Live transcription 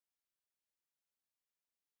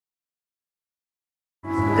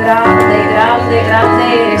Grande, grande, grande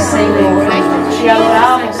eres, Señor. Te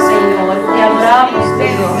adoramos, Señor. Te adoramos,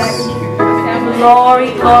 Dios. Glory,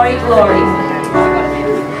 glory, glory.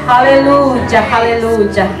 Hallelujah,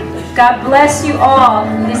 hallelujah. God bless you all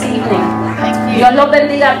this evening. Dios los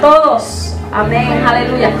bendiga a todos. Amen,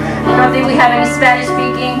 hallelujah. I don't think we have any Spanish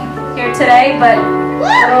speaking here today, but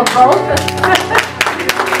we'll both.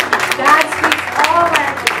 God speaks all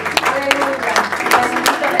languages. Hallelujah.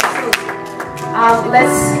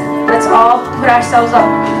 Let's all put ourselves up,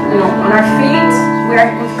 on our feet.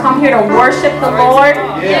 We've come here to worship the Lord.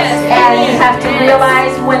 Yes. And you have to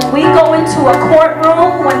realize when we go into a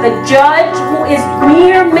courtroom, when the judge, who is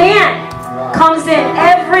mere man, comes in,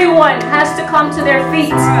 everyone has to come to their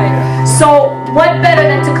feet. So what better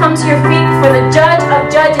than to come to your feet for the judge of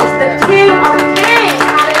judges, the king of kings.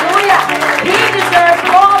 Hallelujah. He deserves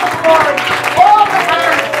all the glory, all the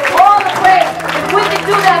honor, all the praise. If we can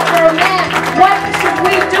do that for a man, what should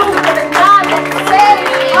we do for the God that saved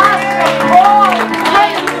us from all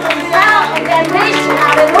damnation?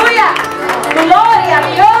 Hallelujah. Gloria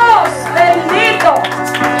a Dios. Bendito.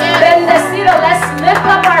 Bendecido. Let's lift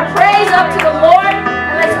up our praise up to the Lord.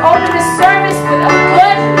 And let's open the service with a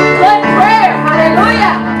good prayer.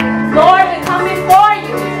 Hallelujah. Lord, we come before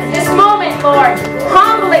you in this moment, Lord.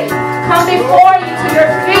 Humbly come before you to your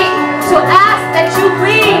feet to ask that you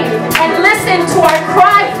lead and listen to our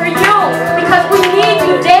cry for you, because we need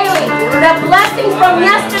you daily. That blessing from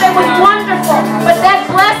yesterday was wonderful, but that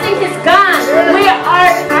blessing is gone.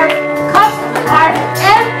 Our cups are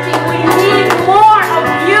empty. We need more of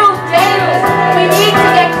you daily. We need to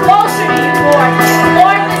get closer to you, Lord.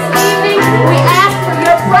 Lord, this evening we ask for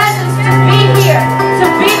your presence to be here, to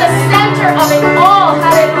be the center of it all.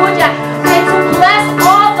 Hallelujah. And to bless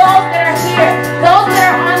all those that are here, those that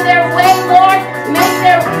are on their way, Lord, make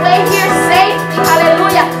their way here safely.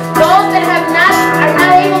 Hallelujah. Those that are not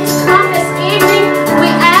able to come this evening, we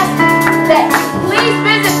ask that please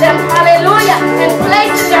visit them. Hallelujah. And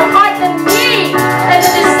place in their heart the need and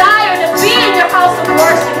the desire to be in your house of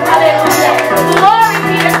worship. Hallelujah. Glory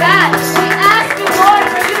be to God. We ask you, Lord,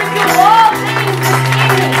 for you to do all things this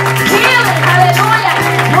evening. Healing. Hallelujah.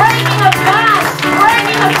 Breaking of bonds,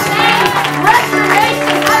 breaking of chains,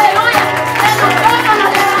 restoration. Hallelujah. Que nosotros nos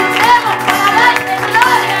levantemos para darte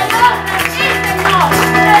gloria a Dios de ti, Señor.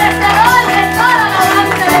 Merecedor de toda la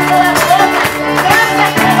alabanza de toda gloria.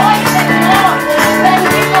 Gracias te doy, Señor.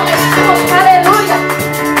 Bendito Jesús. Hallelujah.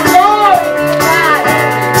 Glory to God.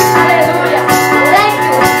 Hallelujah. Thank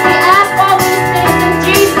you. We ask all these things in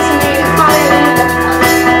Jesus' name. Hallelujah.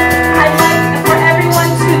 I'd like for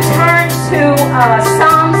everyone to turn to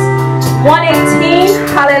Psalms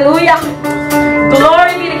 118. Hallelujah.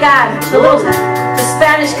 Glory be to God. The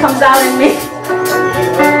Spanish comes out in me.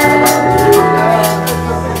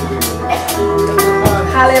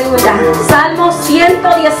 Aleluya. Salmo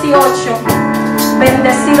 118.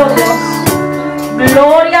 Bendecido Dios.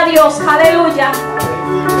 Gloria a Dios. Aleluya.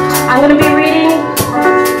 I'm going to be reading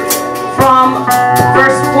from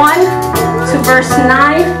verse 1 to verse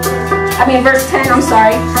 10, I'm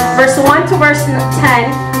sorry. Verse 1 to verse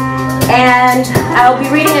 10. And I'll be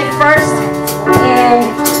reading it first in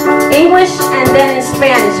English and then in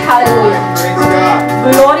Spanish. Hallelujah.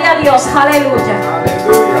 Gloria a Dios. Hallelujah.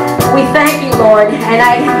 We thank you, Lord. And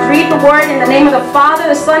I read the word in the name of the Father,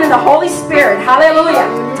 the Son, and the Holy Spirit. Hallelujah.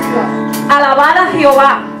 Alabad a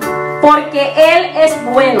Jehová, porque Él es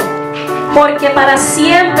bueno, porque para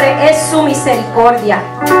siempre es su misericordia.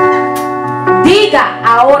 Diga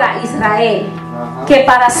ahora Israel, que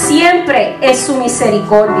para siempre es su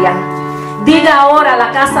misericordia. Diga ahora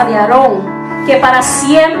la casa de Aarón, que para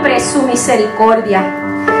siempre es su misericordia.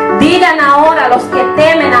 Digan ahora los que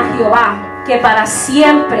temen a Jehová, que para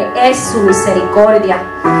siempre es su misericordia.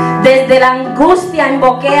 Desde la angustia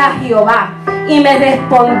invoqué a Jehová, y me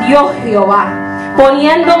respondió Jehová,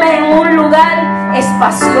 poniéndome en un lugar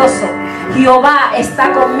espacioso. Jehová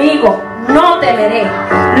está conmigo, no temeré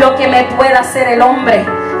lo que me pueda hacer el hombre.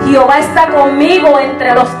 Jehová está conmigo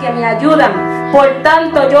entre los que me ayudan. Por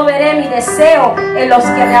tanto yo veré mi deseo en los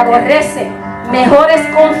que me aborrecen. Mejor es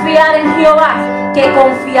confiar en Jehová que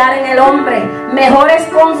confiar en el hombre. Mejor es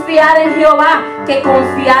confiar en Jehová que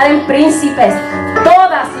confiar en príncipes.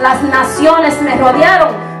 Todas las naciones me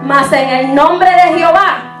rodearon, mas en el nombre de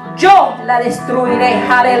Jehová yo la destruiré.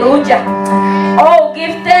 Aleluya. Oh,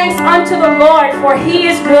 give thanks unto the Lord, for he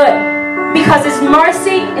is good, because his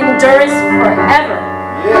mercy endures forever.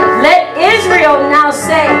 Let Israel now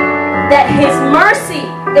say that his mercy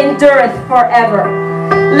endureth forever.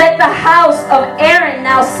 Let the house of Aaron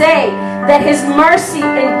now say that his mercy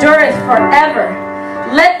endureth forever.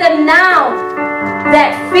 Let them now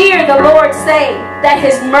that fear the Lord say that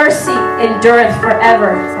his mercy endureth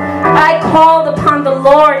forever. I called upon the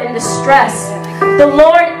Lord in distress. The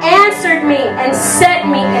Lord answered me and set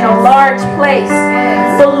me in a large place.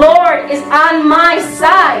 The Lord is on my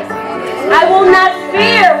side. I will not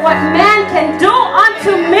fear what man can do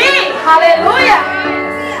unto me. Hallelujah.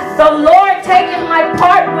 The Lord taketh my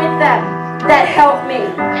part with them that help me.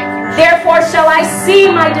 Therefore shall I see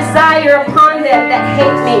my desire upon them that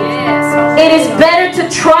hate me. It is better to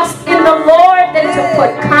trust in the Lord than to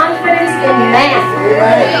put confidence in man.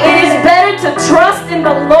 It is better to trust in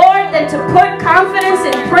the Lord than to put confidence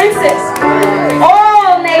in princes.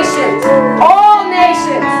 All nations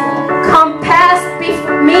compass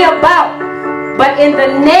me about, but in the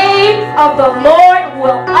name of the Lord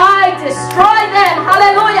will I destroy them.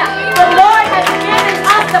 Hallelujah. The Lord has given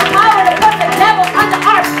us the power to put the devil under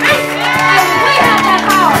our feet, and we have that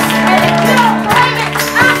power. And if you don't claim it,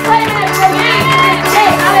 I'm claiming it for me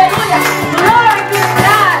today. Hallelujah. Glory be to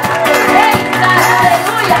God. Praise God.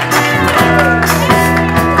 Hallelujah.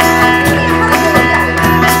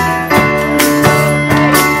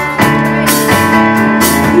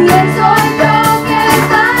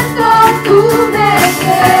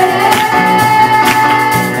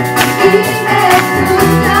 Y me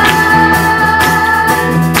escuchas.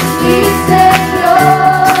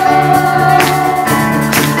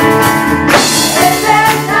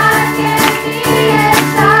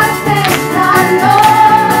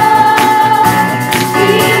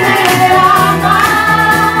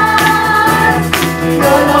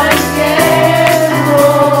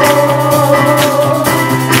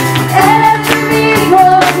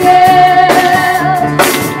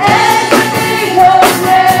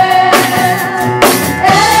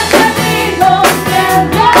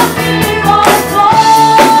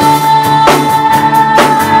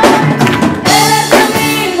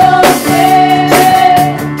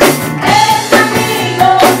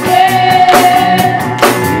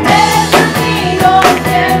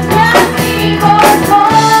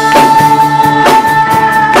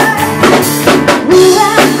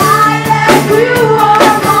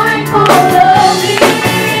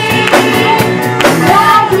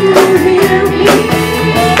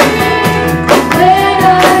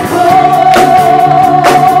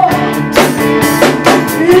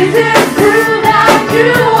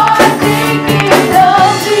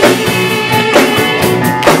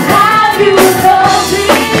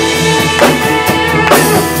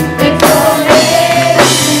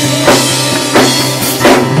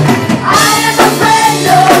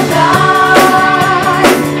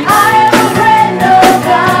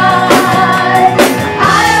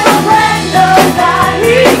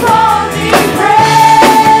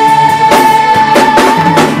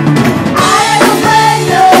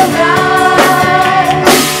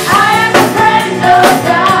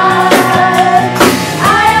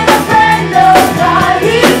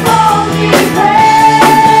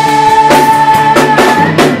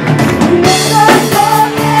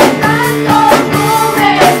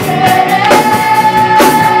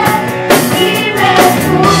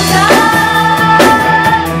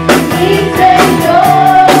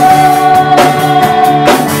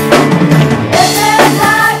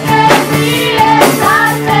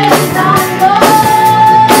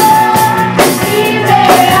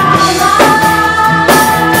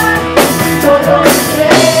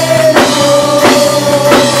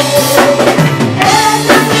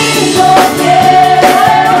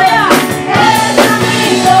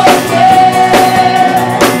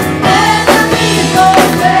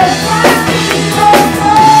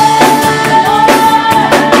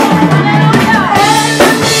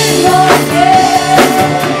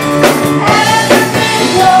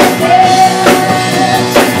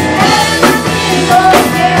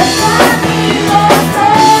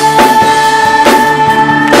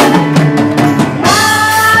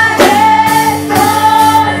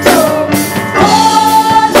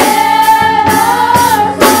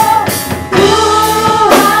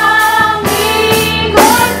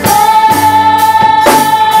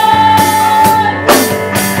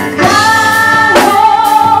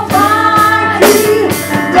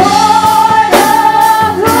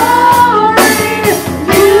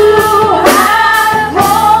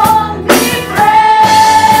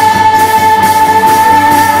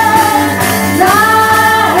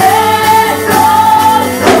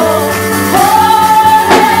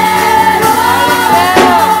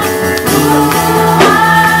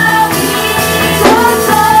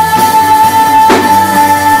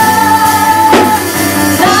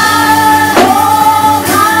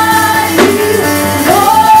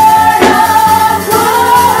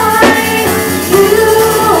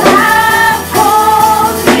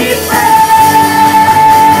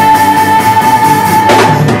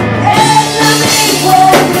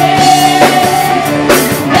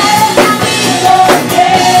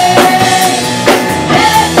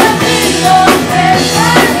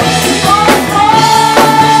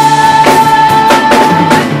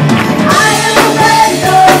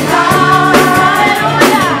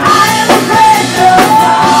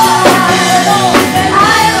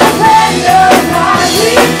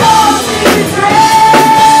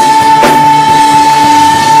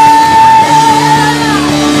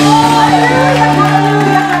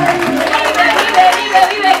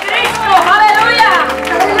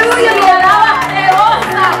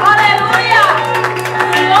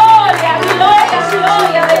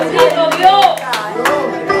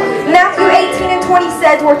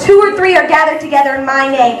 in my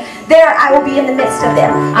name, there I will be in the midst of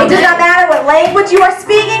them. Amen. It does not matter what language you are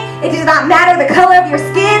speaking. It does not matter the color of your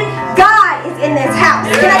skin. God is in this house.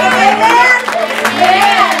 Can I get an amen?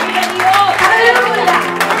 Amen.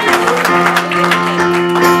 Hallelujah.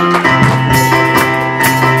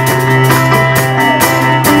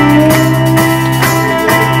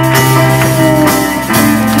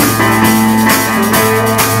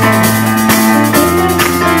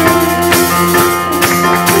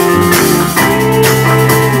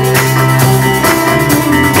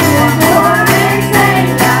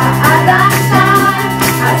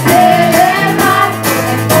 I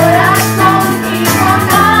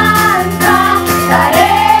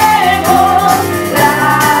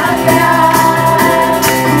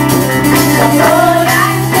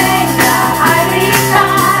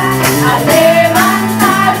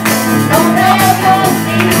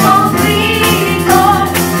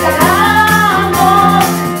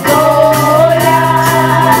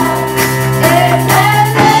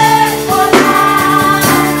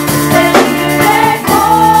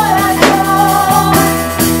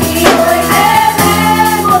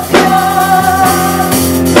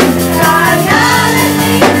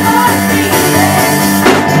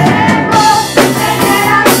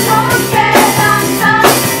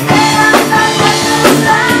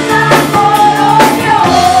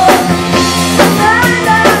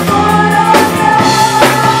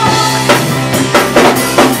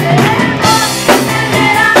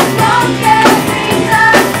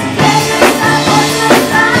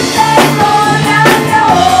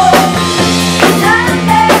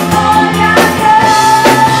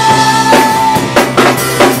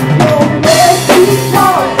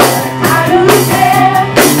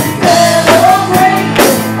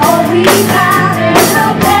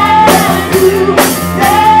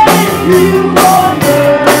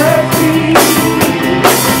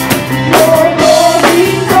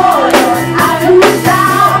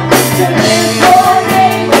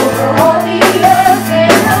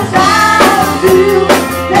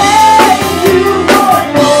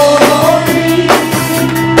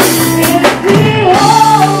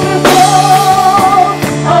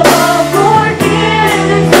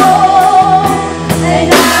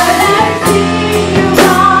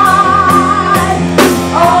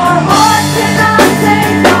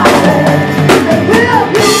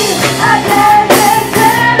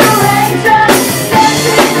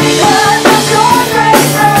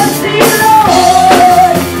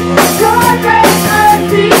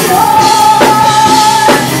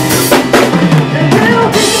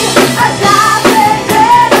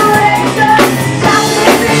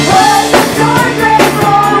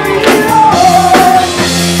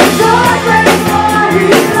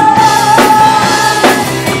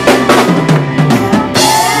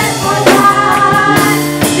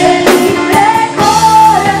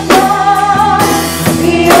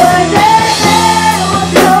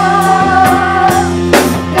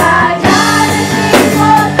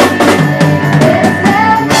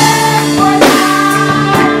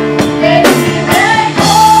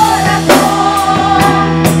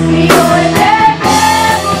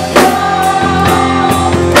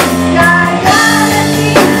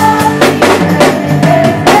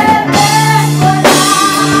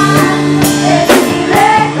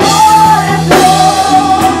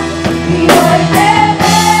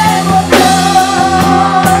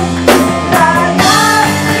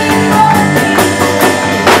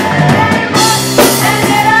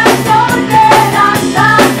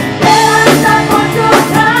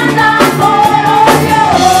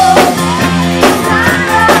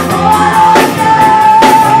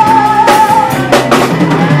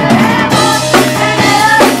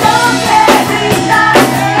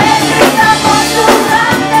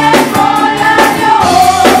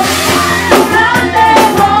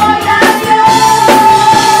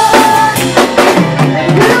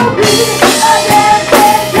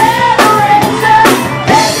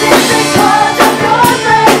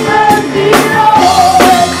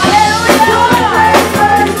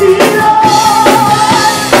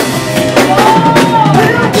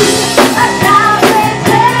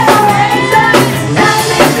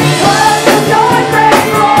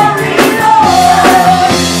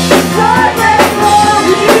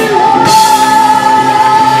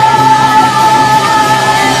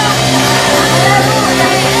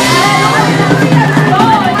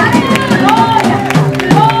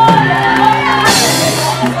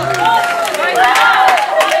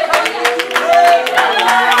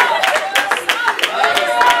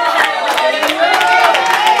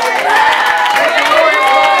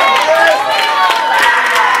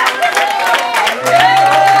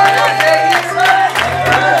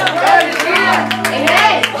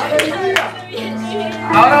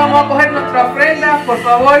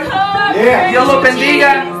favor. Dios los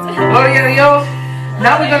bendiga. Gloria a Dios.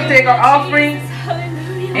 Now we're going to take our offering.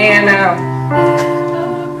 And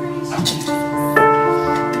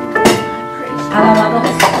alabado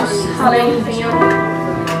Jesús. Aleluya.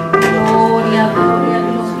 Gloria, gloria,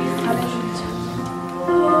 gloria.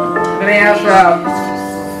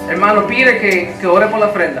 Aleluya. Hermano Peter que ore por la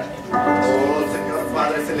ofrenda. Oh, Señor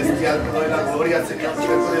Padre Celestial, te doy la gloria, Señor, que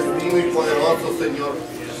tú eres digno y poderoso, Señor.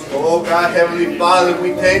 Oh God, Heavenly Father,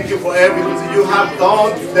 we thank you for everything that you have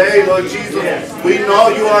done today, Lord Jesus. We know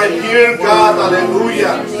you are here, God,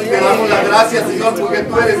 aleluya. Te damos las gracias, Señor, porque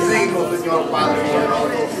tú eres digno, Señor Padre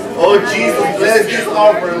poderoso. Oh Jesus, bless this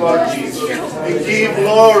offering, Lord Jesus. And give,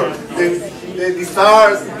 Lord, the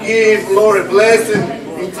desires, give, Lord, a blessing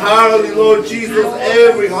entirely, Lord Jesus,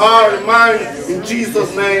 every heart and mind, in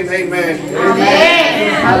Jesus' name, amen.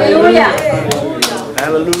 Amén. Aleluya.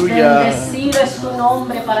 Aleluya. Bendecido es tu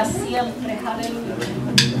nombre para siempre. Aleluya.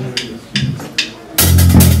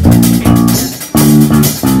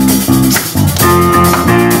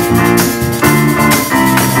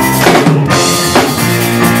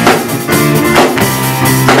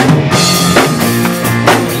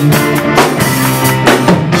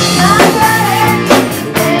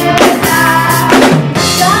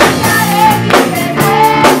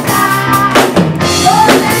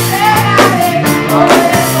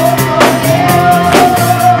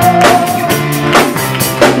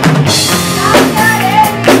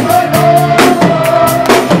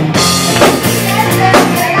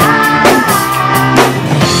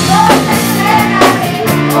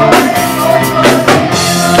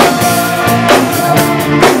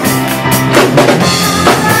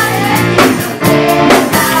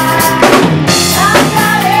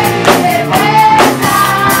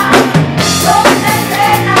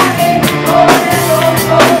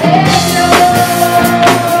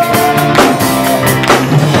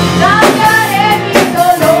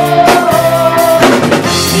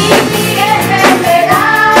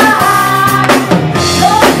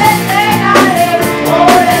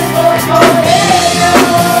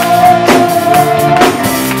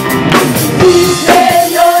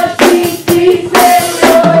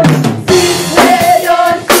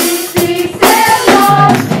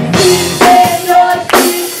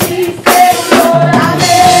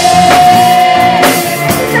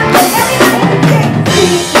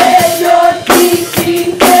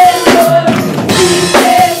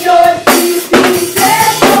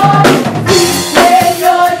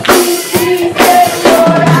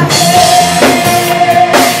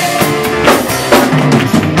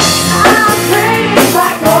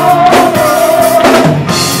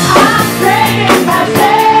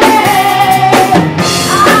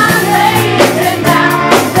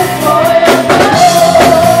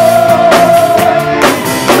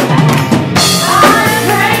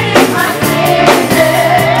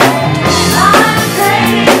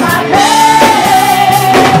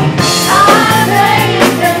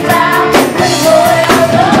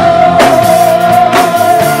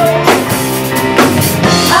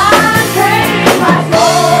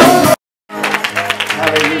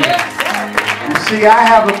 I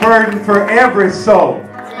have a burden for every soul.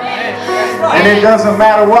 And it doesn't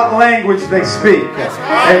matter what language they speak.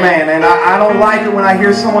 Amen. And I don't like it when I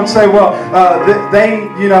hear someone say, well,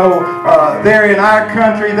 they're in our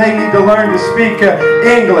country, they need to learn to speak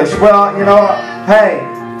English. Well, hey,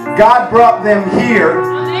 God brought them here.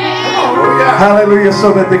 Hallelujah.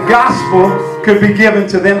 So that the gospel could be given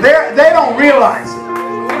to them. They don't realize it.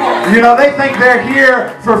 They think they're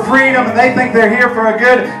here for freedom, and they think they're here for a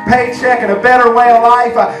good paycheck and a better way of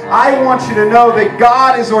life. I want you to know that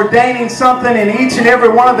God is ordaining something in each and every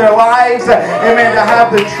one of their lives, amen, to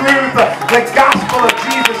have the truth, the gospel of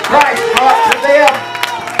Jesus Christ brought to them.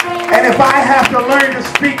 And if I have to learn to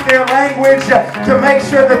speak their language to make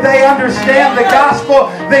sure that they understand the gospel,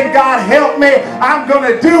 then God help me, I'm going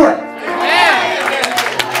to do it.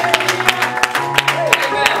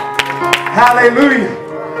 Hallelujah.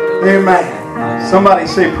 Amen. Somebody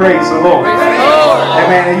say praise the Lord.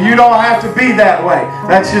 Amen. And you don't have to be that way.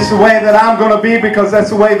 That's just the way that I'm going to be, because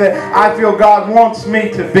that's the way that I feel God wants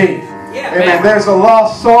me to be. Amen. There's a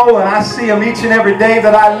lost soul, and I see them each and every day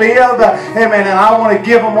that I live. Amen. And I want to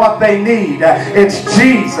give them what they need. It's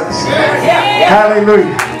Jesus.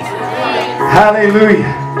 Hallelujah. Hallelujah.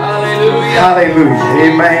 Hallelujah.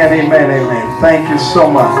 Amen. Amen. Amen. Thank you so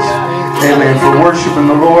much. Amen. For worshiping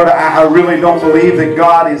the Lord. I really don't believe that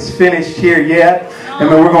God is finished here yet. Amen.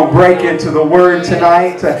 We're going to break into the Word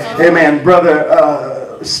tonight. Amen.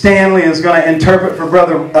 Brother Stanley is going to interpret for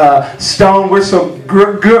Brother Stone. We're so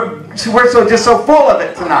good. We're just so full of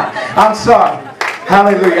it tonight. I'm sorry.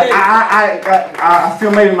 Hallelujah. I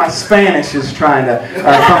feel maybe my Spanish is trying to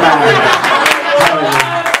come out.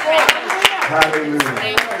 Hallelujah.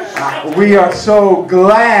 Hallelujah. We are so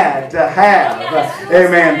glad to have,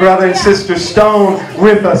 amen, Brother and Sister Stone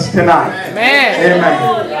with us tonight. Amen.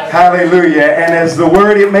 Amen. Hallelujah. And as the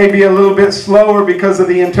word, it may be a little bit slower because of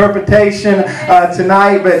the interpretation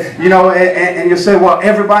tonight. But, you know, and you say, well,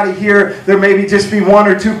 everybody here, there may just be one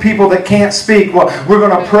or two people that can't speak. Well, we're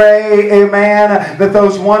going to pray, amen, that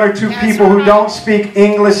those one or two people who don't speak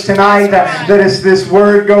English tonight, that as this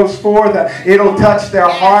word goes forth, it'll touch their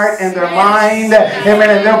heart and their mind, amen,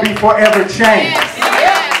 and they'll be forever changed.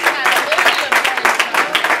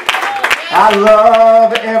 I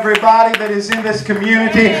love everybody that is in this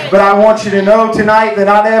community, but I want you to know tonight that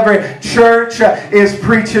not every church is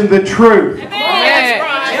preaching the truth. Amen.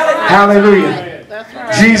 Hallelujah.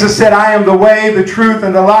 Jesus said, I am the way, the truth,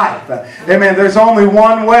 and the life. Amen. There's only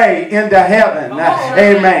one way into heaven.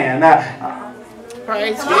 Amen.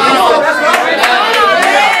 Praise God.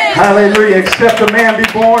 Hallelujah. Except a man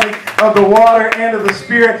be born of the water and of the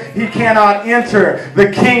Spirit, he cannot enter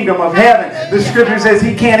the kingdom of heaven. The scripture says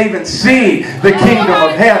he can't even see the kingdom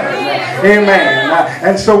of heaven. Amen.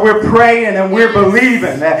 And so we're praying and we're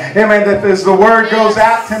believing, amen, that as the word goes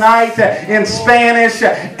out tonight in Spanish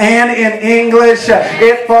and in English,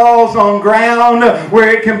 it falls on ground where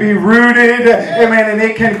it can be rooted, amen, and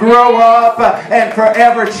it can grow up and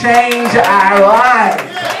forever change our lives.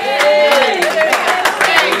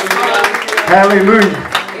 Hallelujah.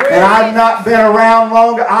 And I've not been around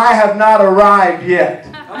long. I have not arrived yet.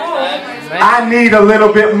 I need a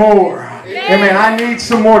little bit more. Amen. I need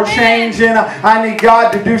some more changing. I need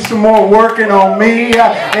God to do some more working on me.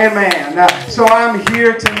 Amen. So I'm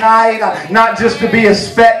here tonight not just to be a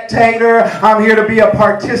spectator. I'm here to be a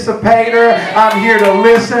participator. I'm here to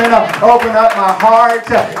listen, open up my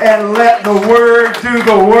heart, and let the Word do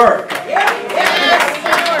the work.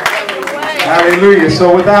 Hallelujah.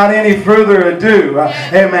 So without any further ado,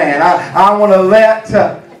 amen, I want to let,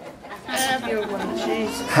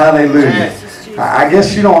 hallelujah. I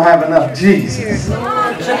guess you don't have enough Jesus.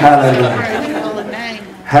 Hallelujah.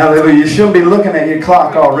 Hallelujah. You shouldn't be looking at your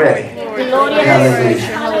clock already.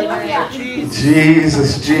 Hallelujah.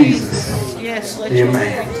 Jesus, Jesus.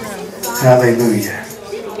 Amen. Hallelujah.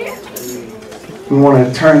 We want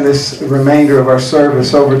to turn this remainder of our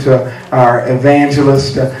service over to our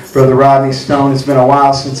evangelist, Brother Rodney Stone. It's been a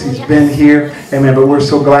while since he's been here. Amen. But we're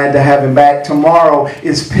so glad to have him back. Tomorrow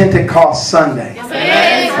is Pentecost Sunday.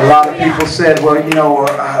 Amen. A lot of people said, well, you know,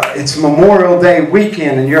 it's Memorial Day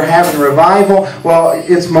weekend and you're having revival. Well,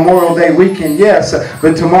 it's Memorial Day weekend, yes.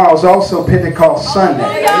 But tomorrow's also Pentecost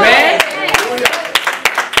Sunday. Amen.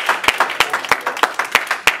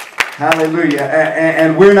 Hallelujah.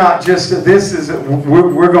 And we're not just,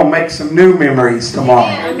 we're going to make some new memories tomorrow.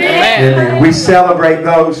 Amen. We celebrate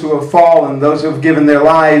those who have fallen, those who have given their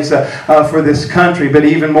lives for this country. But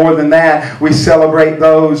even more than that, we celebrate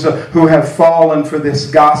those who have fallen for this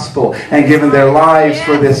gospel and given their lives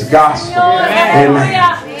for this gospel.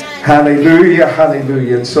 Amen. Hallelujah,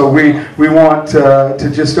 hallelujah. And so we want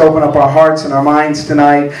to just open up our hearts and our minds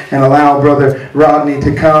tonight and allow Brother Rodney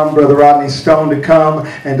to come, Brother Rodney Stone to come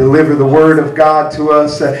and deliver the Word of God to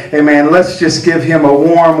us. Amen. Let's just give him a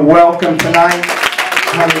warm welcome tonight.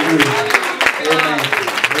 Hallelujah. Amen.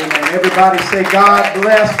 Amen. Everybody say, God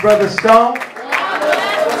bless Brother Stone.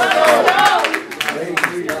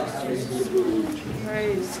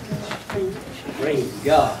 Praise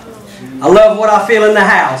God. I love what I feel in the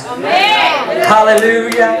house. Amen.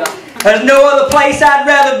 Hallelujah. There's no other place I'd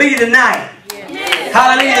rather be tonight.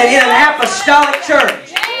 Hallelujah. Than in an apostolic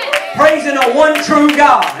church. Praising a one true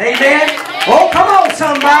God. Amen. Oh, come on,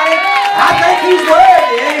 somebody. I think He's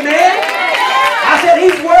worthy. Amen. I said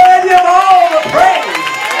He's worthy of all the praise.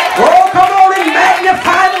 Oh, come on and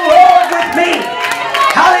magnify the Lord with me.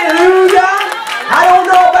 Hallelujah. I don't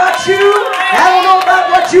know about you. I don't know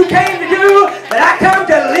about what you came to do, but I come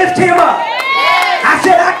to lift Him up. I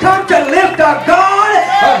said I come to lift the God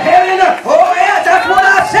of heaven and earth. Oh yes, that's what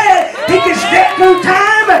I said. He can step through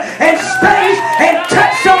time and space and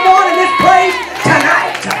touch someone in this place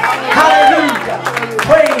tonight. Hallelujah.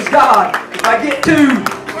 Praise God. If I get too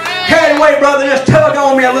carried away, brother, just tug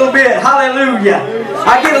on me a little bit. Hallelujah.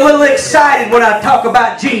 I get a little excited when I talk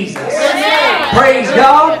about Jesus. Praise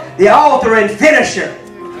God. The author and finisher.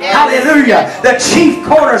 Hallelujah. The chief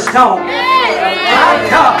cornerstone. My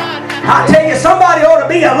God. I tell you, somebody ought to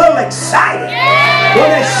be a little excited when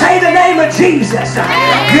they say the name of Jesus.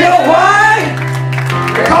 You know why?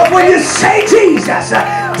 Because when you say Jesus,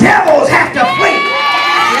 devils have to flee.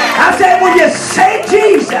 I said when you say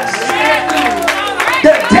Jesus,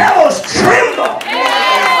 the devils tremble.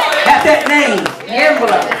 that name.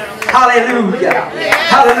 Tiembla. Hallelujah.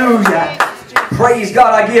 Hallelujah. Praise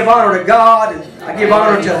God. I give honor to God. And I give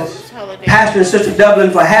honor to Pastor and Sister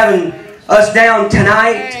Doublin for having us down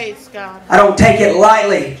tonight. I don't take it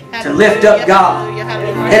lightly to lift up God.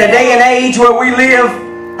 In a day and age where we live,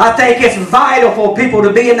 I think it's vital for people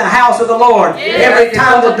to be in the house of the Lord. Every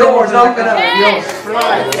time the doors open up.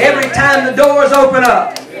 Every time the doors open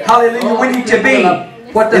up. Hallelujah. We need to be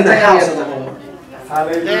in the house of the Lord.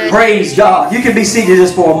 Praise God. You can be seated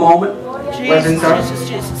just for a moment.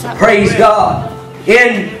 Praise God.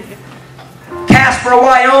 In Casper,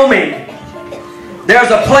 Wyoming, there's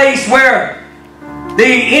a place where the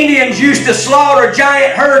Indians used to slaughter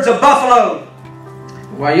giant herds of buffalo.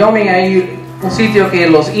 Wyoming hay un sitio que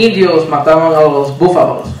los indios mataban a los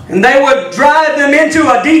búfalos. And they would drive them into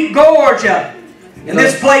a deep gorge. And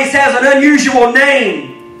this place has an unusual name.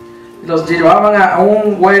 Los llevaban a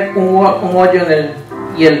un hoyo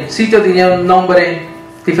y el sitio tenía un nombre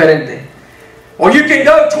diferente. Or you can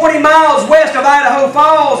go 20 miles west of Idaho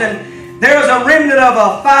Falls and there's a remnant of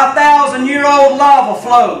a 5,000-year-old lava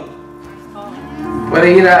flow.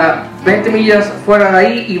 Puede ir a 20 millas fuera de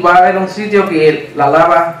ahí y va a haber un sitio que la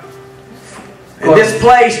lava. And this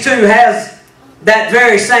place too has that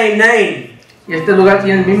very same name. Y este lugar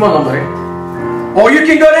tiene el mismo nombre. Or you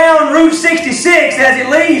can go down Route 66 as it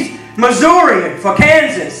leaves Missouri for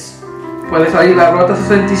Kansas. Puede salir la ruta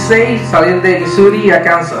 66, salir de Missouri a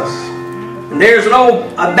Kansas. And there's an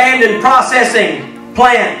old abandoned processing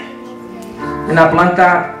plant. Una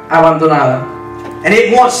planta abandonada. And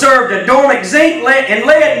it once served a dormant zinc and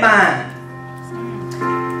lead mine.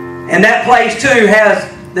 And that place too has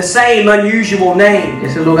the same unusual name.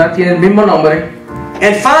 Ese lugar tiene el mismo nombre.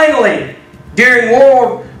 And finally, during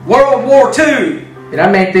World War II,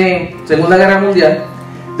 Finalmente, en Segunda Guerra Mundial,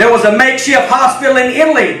 there was a makeshift hospital in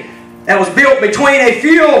Italy that was built between a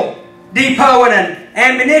fuel depot and an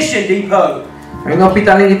ammunition depot. hay un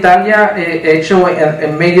hospital en Italia hecho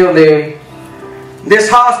en medio de. This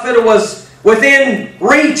hospital was within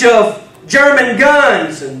reach of German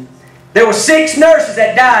guns, and there were 6 nurses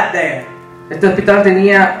that died there. Este hospital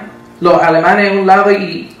tenía los alemanes a un lado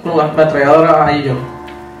y los ametralladoras a ellos.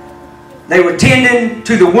 They were tending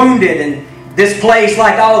to the wounded, and this place,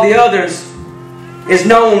 like all the others, is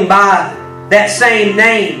known by that same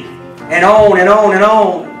name, and on and on and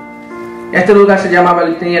on. Este lugar se llamaba,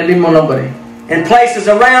 tenía el mismo nombre. And places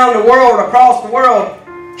around the world, across the world,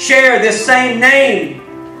 share this same name.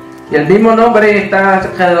 Y el mismo nombre está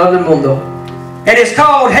alrededor del mundo. And it's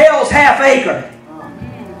called Hell's Half Acre.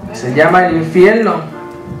 Se llama el infierno.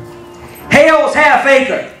 Hell's Half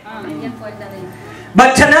Acre.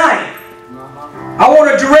 But tonight, I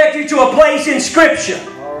want to direct you to a place in Scripture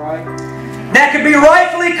that could be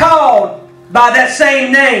rightfully called by that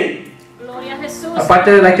same name.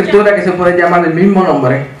 Aparte de la escritura que se puede llamar el mismo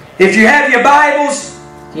nombre. If you have your Bibles,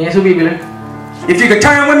 Tiene su Biblia. if you could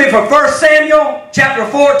turn with me for 1 Samuel chapter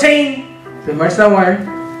 14. Primer Samuel,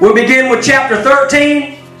 We'll begin with chapter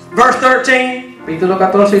 13, verse 13. capítulo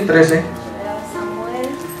 14 y 13.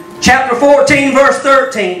 Chapter 14, verse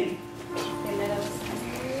 13.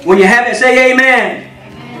 When you have it, say amen.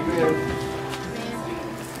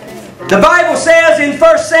 The Bible says in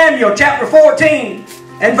 1 Samuel chapter 14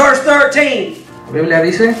 and verse 13, La Biblia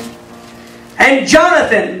dice, and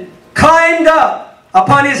Jonathan climbed up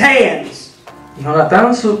upon his hands y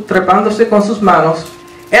Jonatán trepándose con sus manos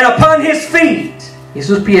and upon his feet, y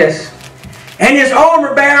sus pies, and his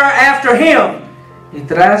armor bearer after him. y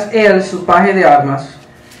tras él su paje de armas,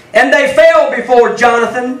 And they fell before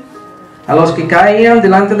Jonathan, a los que caían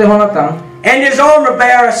delante de Jonatán, and his armor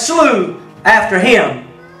bearer slew after him.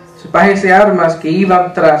 sus pajes de armas que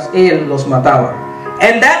iban tras él los mataba.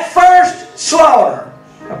 And that first slaughter,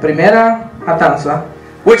 La primera matanza,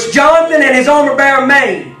 which Jonathan and his armor bearer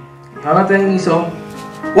made, Jonatán hizo,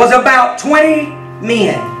 was about 20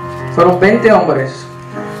 men, fueron 20 hombres,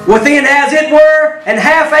 within, as it were, an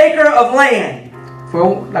half acre of land, fue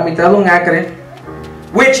la mitad de un acre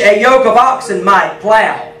which a yoke of oxen might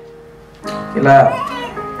plow. que la.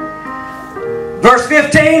 Verse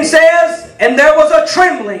 15 says, and there was a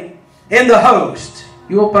trembling in the host.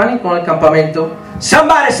 Y hubo pánico en el campamento.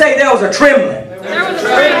 Somebody say there was a trembling.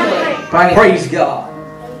 Pánico. Praise God.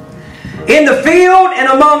 In the field and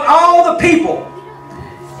among all the people,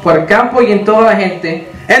 Por el campo y en toda la gente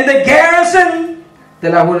and the garrison, de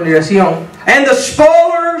la guarnición, and the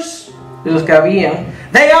spoilers, de los que habían,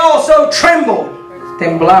 they also trembled,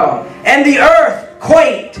 temblaban. and the earth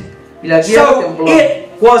quaked. Y la tierra So tembló.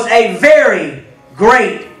 it was a very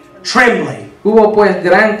great trembling. Hubo pues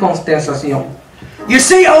gran consternación. You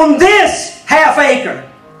see, on this half acre,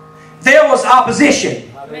 there was opposition.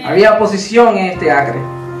 Había oposición en este acre.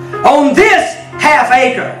 On this half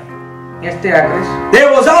acre, En este acre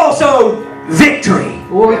there was also victory.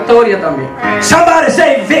 hubo victoria también. Somebody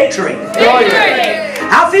say victory.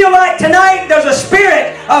 I feel like tonight there's a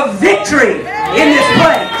spirit of victory in this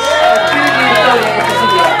place.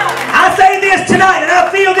 I say this tonight, and I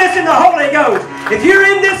feel this in the Holy Ghost. If you're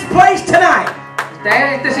in this place tonight, Está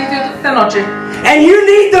en este sitio esta noche. and you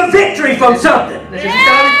need the victory from something,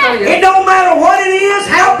 Necesita la victoria. it don't matter what it is,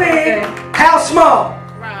 how big, how small,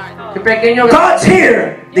 Qué pequeño. God's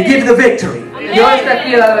here to give the victory. Dios está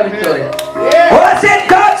aquí a dar la victoria. Well, I said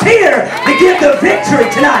God's here to give the victory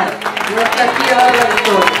tonight. Dios está aquí a dar la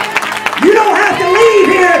victoria. You don't have to leave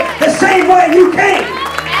here the same way you came.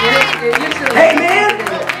 Tienes que irse. Amen.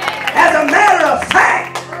 As a matter of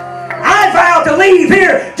fact, I vow to leave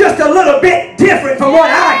here just a little bit different from what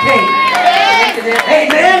I came.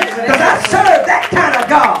 Amen. Because I serve that kind of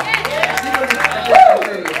God.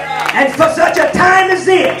 And for such a time as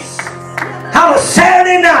this, on a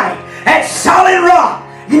Saturday night at Solid Rock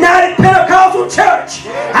United Pentecostal Church,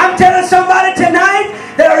 I'm telling somebody tonight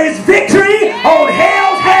there is victory on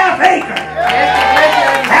hell's half acre.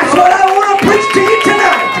 That's what I want to preach to you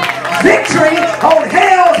tonight. Victory on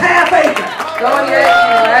hell's half acre.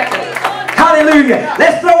 Hallelujah.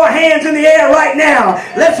 Let's throw our hands in the air right now.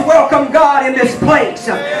 Let's welcome God in this place.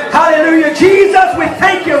 Hallelujah. Jesus, we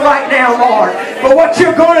thank you right now, Lord, for what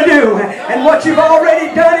you're going to do and what you've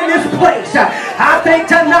already done in this place. I think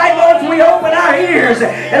tonight, Lord, as we open our ears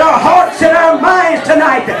and our hearts and our minds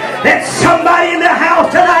tonight, that somebody in the house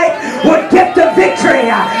tonight would get the victory.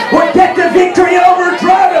 Would get the victory over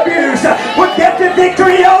drug abuse. Would get the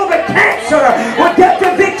victory over cancer. Would get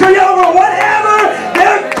the victory over whatever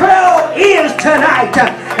their trial is tonight.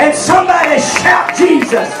 And somebody shout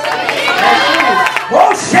Jesus.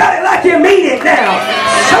 Oh, shout it like you mean it now.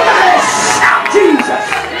 Somebody shout Jesus.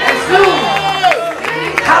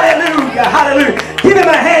 Hallelujah, hallelujah. Give him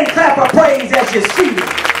a hand clap of praise as you see it.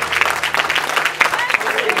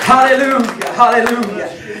 Hallelujah, hallelujah.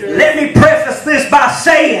 Let me preface this by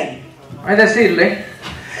saying Voy a decirle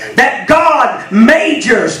that God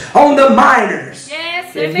majors on the minors.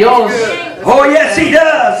 que Dios Oh, yes, He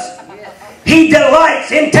does. He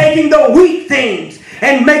delights in taking the weak things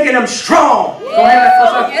and making them strong. coge las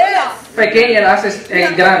cosas pequeñas y las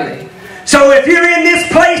hace grandes. So if you're in this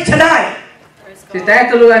place tonight Si estás en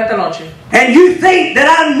este lugar esta noche and you think that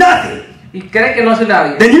I'm nothing, y crees que no soy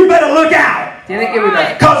nadie, then you better look out. tienes que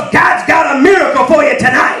evitar. Because God's got a miracle for you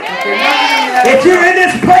tonight. If you're in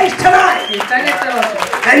this place tonight Si estás en esta noche,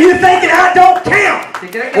 and you're thinking I don't count, si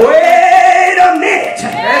crees que wait a minute.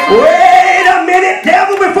 Wait a minute,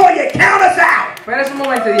 devil, before you count us out. espera un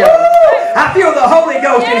momento, diablo. I feel the Holy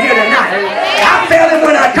Ghost in here tonight. I felt it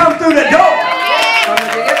when I come through the door. Cuando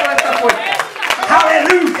llegué por esta puerta,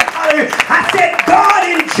 Hallelujah, hallelujah. I said God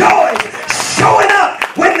enjoys showing up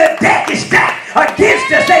when the deck is stacked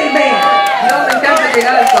against us. Amen. Dios me encanta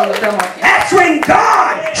llegar cuando estamos aquí. That's when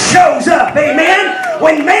God shows up. Amen.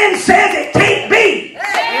 When man says it can't be,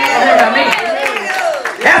 Vamos a mí.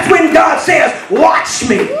 that's when God says, watch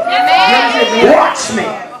me. Watch me.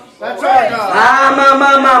 That's our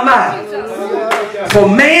God. My. For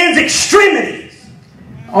man's extremities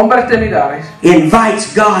Hombres extremidades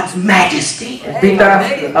invites God's majesty.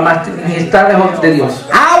 invita la majestad de Dios.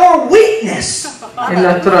 Our weakness En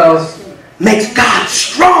nuestros makes God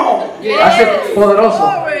strong. hace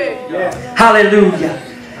poderoso. Hallelujah.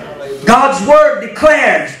 God's word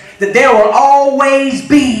declares that there will always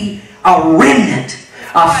be a remnant,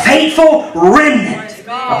 a faithful remnant.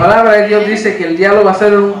 La palabra de Dios dice que el diablo va a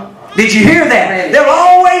ser Did you hear that? There will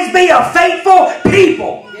always be a faithful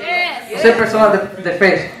people. ser personas de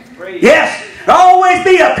fe. Yes, there will always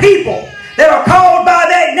be a people that are called by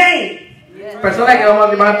that name. Personas que vamos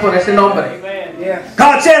a llamar por ese nombre.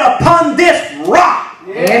 God said, upon this rock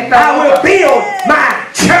En esta I will roca, build my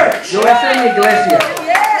church. yo voy a hacer mi iglesia.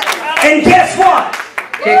 And guess what?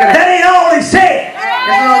 ¿Qué crees? That ain't all he said.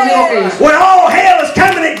 Eso es lo único que hizo. When all hell is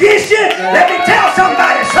coming against you, let me tell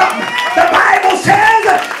somebody something. The Bible says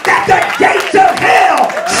that the gates of hell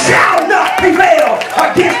shall not prevail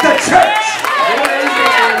against the church.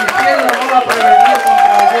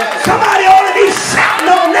 Somebody ought to be shouting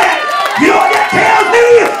on that. You know what that tells me?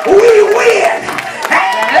 We win.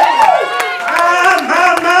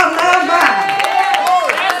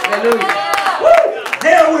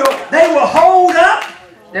 They will hold up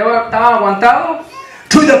Estaba aguantado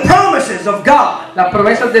to the promises of God, las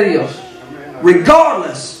promesas de Dios.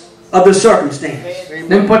 regardless of the circumstance.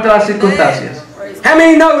 No importa las circunstancias. How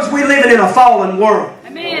many knows we living in a fallen world?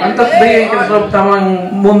 ¿Cuántos viven que nosotros estamos en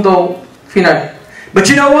un mundo final? But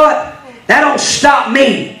you know what? that don't stop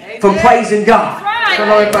me from praising God. Eso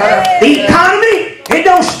no me para. The economy, it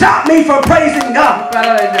don't stop me from praising God.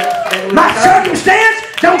 My circumstance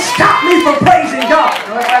don't stop me from praising God.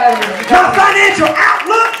 My financial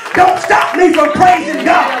outlook don't stop me from praising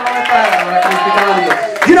God.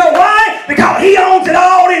 You know why? Because He owns it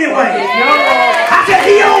all anyway. I said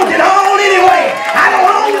He owns it all anyway. I don't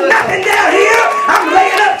own nothing down here. I'm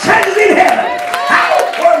laying up treasures in heaven.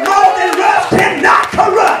 Where moth and rust cannot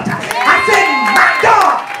corrupt. I said my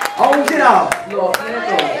God owns it all.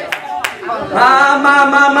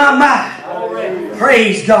 My.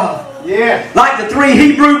 Praise God. Yeah. Like the 3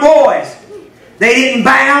 Hebrew boys. They didn't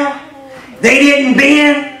bow, they didn't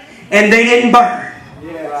bend, and they didn't burn.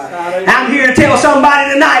 I'm here to tell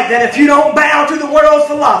somebody tonight that if you don't bow to the world's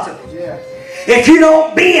philosophy, if you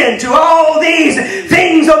don't bend to all these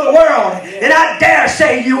things of the world, then I dare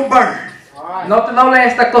say you'll burn. No te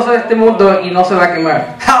dobles estas cosas de este mundo y no se va a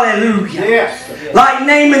quemar. Hallelujah. Yes. Like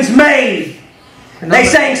Naaman's maid, they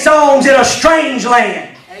sang songs in a strange land.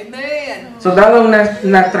 Soldado un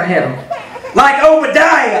extranjero. Like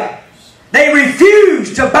Obadiah, they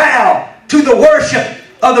refused to bow to the worship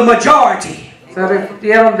of the majority. Se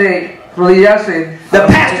refirieron de rodillarse. The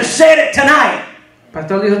pastor said it tonight.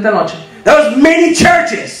 Pastor dijo esta noche. There's many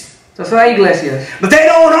churches, Entonces hay iglesias. but they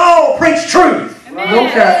don't all preach truth.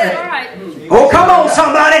 Nunca. Oh, come on,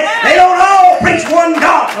 somebody. They don't all preach one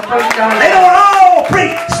God. They don't all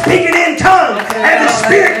preach speaking in tongues as the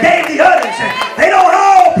Spirit gave the others. They don't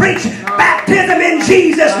all preach baptism in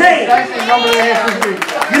Jesus' name.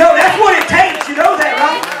 You know, that's what it takes. You know that,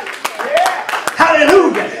 right?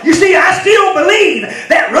 Hallelujah. You see, I still believe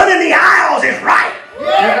that running the aisles is right.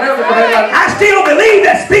 I still believe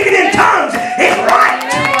that speaking in tongues is right.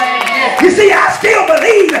 You see, I still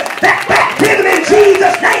believe that baptism in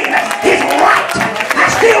Jesus' name is right. I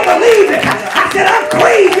still believe it. I said I'm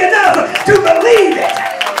crazy enough to believe it.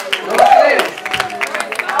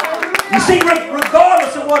 You see,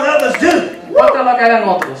 regardless of what others do,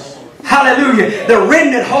 hallelujah, the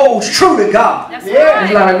remnant holds true to God. Es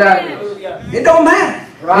la verdad. It don't matter.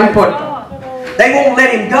 No importa. They won't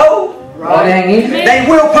let him go. No dejen ir. They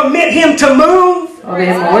will permit him to move. No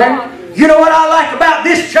dejen mover. You know what I like about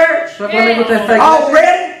this church? ¿Sabes cuál me gusta esta iglesia?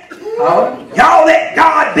 Already, Ahora. y'all let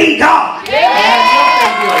God be God.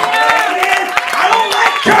 Amen. I don't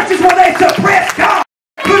like churches where they suppress God,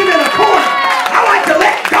 put him in a corner. I like to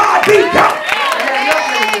let God be God.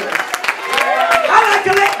 I like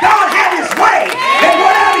to let God have his way. And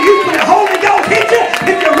whatever you put the Holy Ghost hit you,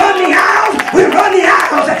 if you run the aisles, we run the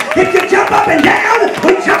aisles. If you jump up and down,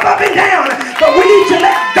 we jump up and down. But we need to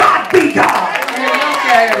let God be God.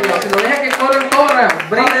 Si lo deja que corran, corran.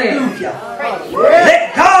 Brinquen. Hallelujah.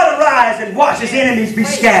 Let God arise and watch his enemies be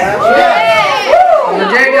scattered. Cuando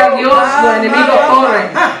llega Dios, los enemigos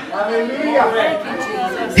corren.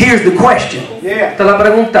 Here's the question. Esta es la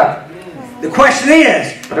pregunta. The question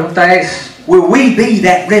is, La pregunta es, will we be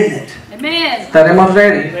that remnant? ¿estaremos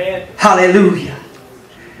ready? Hallelujah.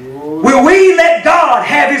 Will we let God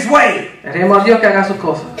have his way ¿Haremos a Dios que haga sus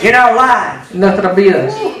cosas in our lives? en nuestras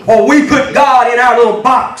vidas? Or we put God in our little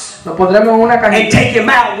box Lo pondremos en una and cajita take him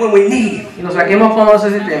out when we need him? y lo saquemos cuando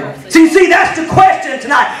necesitemos. See, that's the question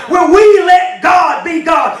tonight. Will we let God be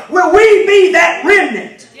God? Will we be that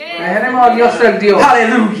remnant? Dejaremos a Dios ser Dios.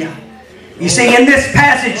 Hallelujah. You see, in this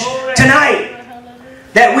passage tonight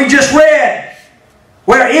that we just read,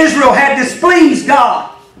 where Israel had displeased God,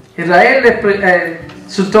 Israel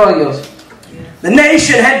insultó a Dios. the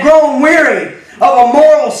nation had grown weary of a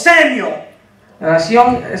moral Samuel, La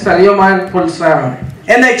nación salió mal por Samuel.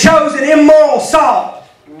 and they chose an immoral Saul.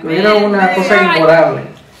 Que era una cosa imparable.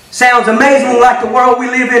 Sounds amazingly like the world we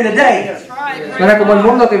live in today. Suena como el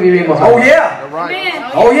mundo que vivimos Oh ahora.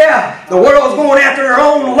 yeah. Oh yeah. The world's going after their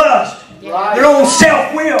own lust, their own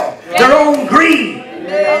self-will, their own greed.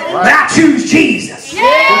 But I choose Jesus.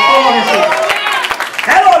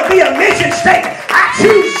 That ought to be a mission statement. I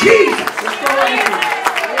choose Jesus.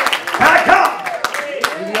 My God.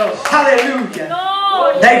 Hallelujah.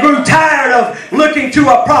 They grew tired of looking to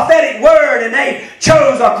a prophetic word, and they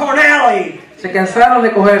chose a carnality, Se cansaron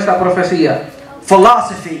de coger esa profecía,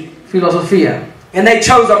 philosophy, filosofía. and they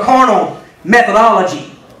chose a carnal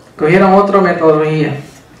methodology. Cogieron otra metodología.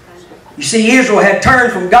 You see, Israel had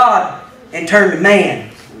turned from God and turned to man.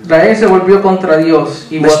 Israel se volvió contra Dios.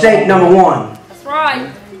 Y Mistake number one. That's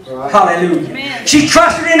right. Hallelujah. Amen. She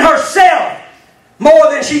trusted in herself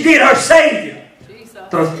more than she did her Savior.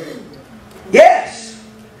 Yes.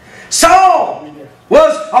 Saul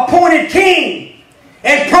was appointed king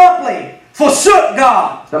and promptly forsook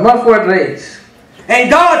God. Samuel fue rey. And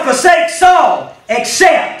God forsake Saul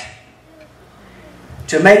except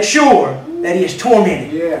to make sure that he is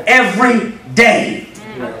tormented every day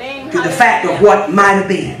to the fact of what might have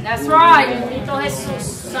been. That's right.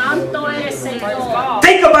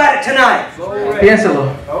 Think about it tonight.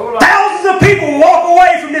 Piénselo. Thousands of people walk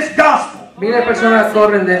away from this gospel. Miles de personas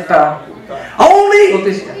corren de esta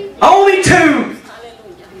noticia. Only to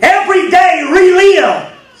every day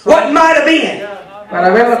relive what might have been.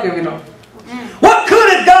 Para ver lo que vino. What could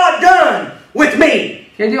have God done with me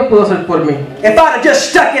 ¿Qué Dios pudo hacer por mí? if I'd have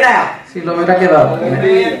just stuck it out? Si lo hubiera quedado.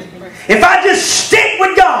 If I just stick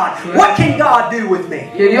with God, what can God do with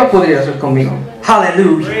me? ¿Qué Dios podría hacer conmigo?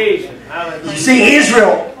 Hallelujah. You see,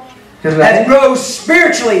 Israel has Israel grown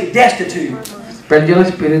spiritually destitute. perdió el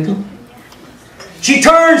espíritu. She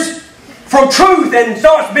turns from truth and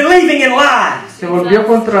starts believing in lies. Se volvió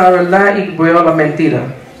contra la verdad y volvió a la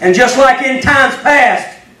mentira. And just like in times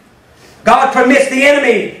past, God permits the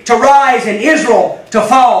enemy to rise and Israel to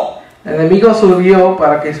fall. El enemigo subió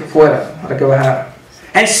para que se fuera, para que bajara.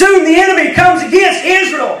 And soon the enemy comes against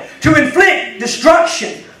Israel to inflict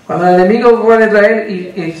destruction. Cuando el enemigo fue a Israel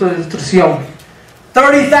y hizo destrucción,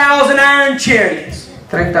 30,000 iron chariots,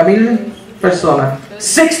 30,000 personas,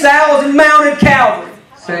 6,000 mounted cavalry,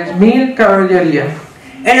 6,000 caballería,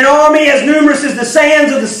 and an army as numerous as the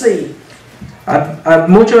sands of the sea. a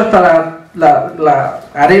mucho hasta la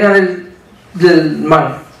arena del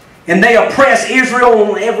mar. And they oppress Israel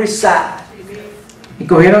on every side. Y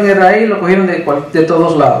cogieron a Israel y lo cogieron de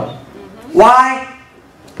todos lados. Why?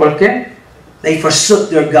 ¿Por qué? They forsook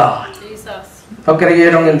their God. No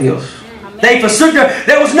creyeron en Dios. They forsook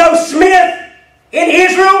there was no smith in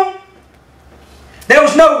Israel. There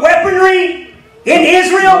was no weaponry in No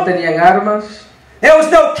Israel. tenían armas. There was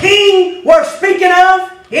no king worth speaking of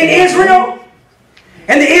in Israel.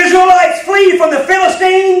 And the Israelites flee from the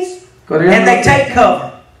Philistines and they take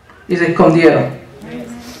cover. Y se escondieron.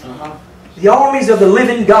 The armies of the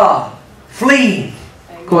living God fleeing,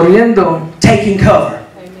 Corriendo, taking cover.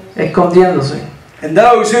 escondiéndose. And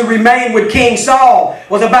those who remained with King Saul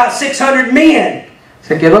was about 600 men.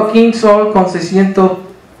 Se quedó King Saul con 600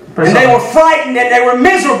 And they were personas. frightened and they were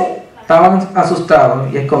miserable. Estaban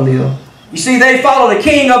asustados y escondidos. You see, they followed a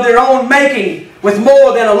king of their own making with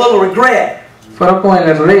more than a little regret. Fueron con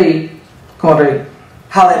el rey, con rey.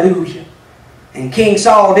 Hallelujah. And King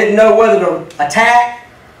Saul didn't know whether to attack.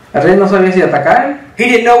 El rey no sabía si atacar, He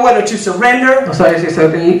didn't know whether to surrender. no sabía si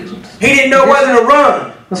seguir, He didn't know whether to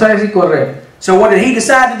run. no sabía si correr. So what did he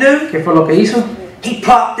decide to do? ¿Qué fue lo que hizo? He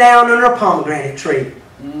plopped down under a pomegranate tree.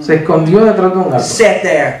 Se escondió detrás de un árbol. Sat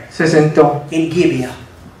there Se sentó. in Gibeah.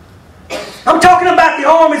 I'm talking about the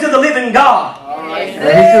armies of the living God. El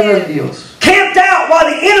ejército de Dios. Camped out while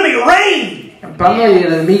the enemy reigned. Campando y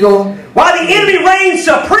el enemigo While the enemy reigned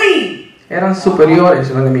supreme. eran superiores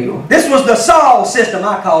al enemigo. This was the Saul system,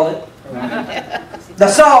 I call it. The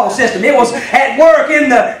Saul system. It was at work in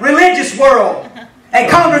the religious world. A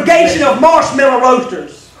congregation of marshmallow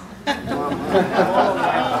roasters.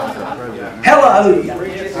 Hallelujah.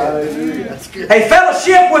 A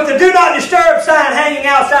fellowship with the do not disturb sign hanging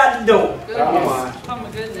outside the door.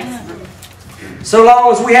 So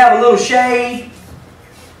long as we have a little shade,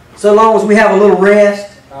 so long as we have a little rest,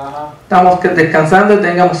 Estamos descansando y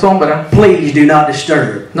tengamos sombra. please do not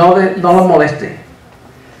disturb. No los moleste.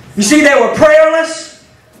 You see, they were prayerless,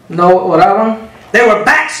 No oraban. they were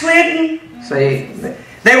backslidden,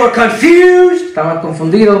 they were confused, Estaban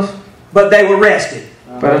confundidos. but they were rested.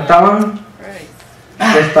 Pero estaban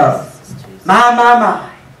restados. My.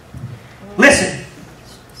 Listen,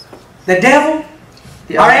 the devil,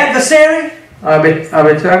 our adversary,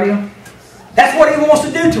 Adversario. that's what he wants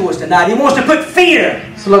to do to us tonight. He wants to put fear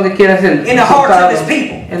Eso es lo que quiere hacer. in the hearts of his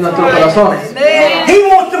people. En nuestros corazones. He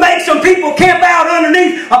wants to make some people camp out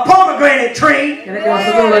underneath a pomegranate tree. Quiere que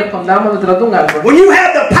nosotros lo escondamos detrás de un árbol. When you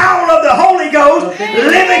have the power of the Holy Ghost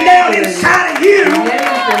living down inside of you,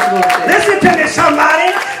 listen to me,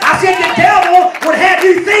 somebody. I said the devil would have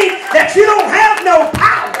you think that you don't have no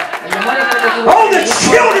power. Oh, the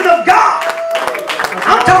children of God.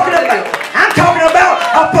 I'm talking about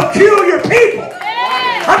a peculiar people.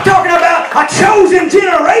 I'm talking about a chosen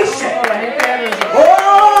generation.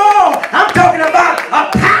 Oh, I'm talking about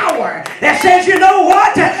a power that says, you know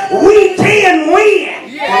what? We can win.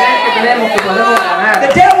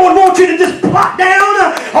 The devil would want you to just plop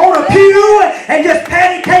down on a pew and just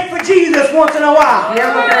patty cake for Jesus once in a while.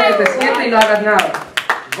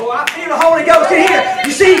 Oh, I feel the Holy Ghost in here.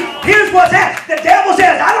 You see, here's what's happening. The devil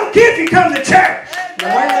says, I don't care if you come to church.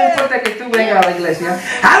 I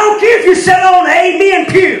don't care if you sit on the amen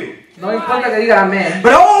pew.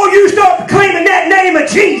 But oh, you start proclaiming that name of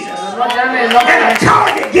Jesus, and a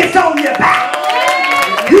target gets on your back.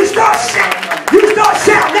 You start shouting. You You start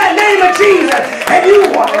shouting that name of Jesus, and you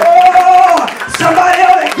want, oh, somebody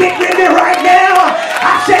ought to get with me right now.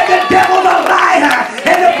 I said the devil's a liar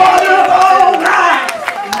and the father of all lies.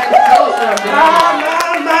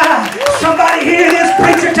 My. Somebody hear this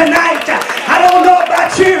preacher tonight. I don't know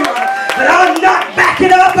about you, but I'm not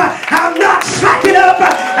backing up. I'm not slacking up.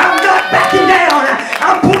 I'm not backing down.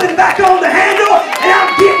 I'm pulling back on the handle, and I'm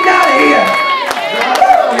getting out of here.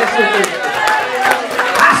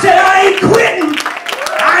 I said I ain't quitting.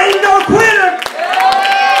 I ain't no quitter.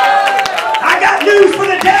 I got news for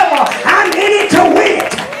the devil. I'm in it to win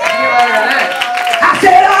it. I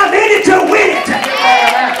said I'm in it to win it.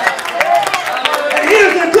 And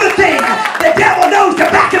here's the good thing. The devil knows the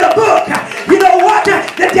back of the book. You know what?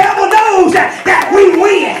 The devil knows that we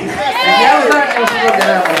win.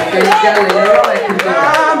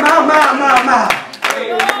 My.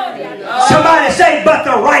 Somebody say, but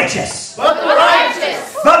the righteous. But the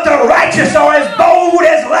righteous. But the righteous are as bold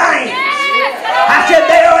as lions. I said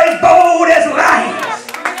they are as bold as lions.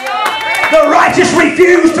 The righteous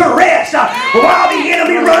refuse to rest while the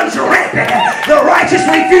enemy runs rampant. The righteous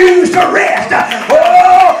refuse to rest.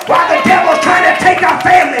 Oh, while the devil's trying to take our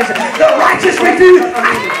families. The righteous refuse.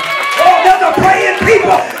 Oh, there's a praying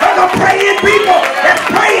people. There's a praying people that's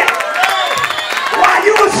praying. While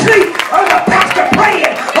you asleep, there's a pastor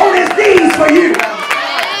praying on his knees for you.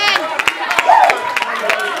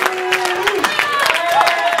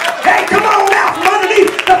 Hey, come on out from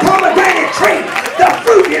underneath the pomegranate tree. The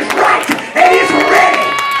fruit is ripe and it's ready.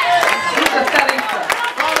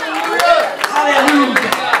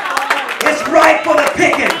 Hallelujah. It's ripe for the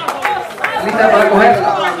picking.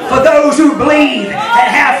 For those who believe and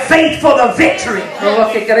have faith for the victory.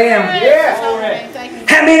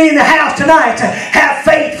 How many in the house tonight have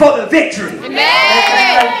faith for the victory? Oh,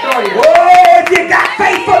 if you got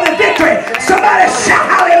faith for the victory, somebody shout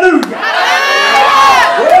hallelujah.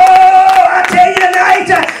 Oh, I tell you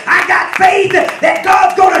tonight, I got faith that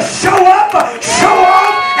God's going to show up, show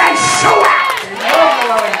off, and show out.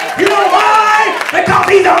 You know why? Because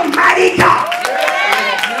He's a mighty God.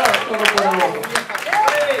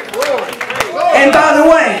 And by the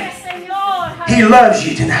way, He loves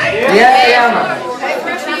you tonight.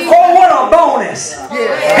 Oh, what a bonus.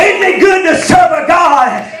 Ain't it good to serve a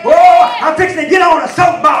God? Oh, I'm fixing to get on a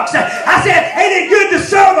soapbox. I said, ain't it good to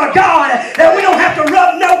serve a God that we don't have to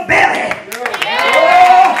rub no belly?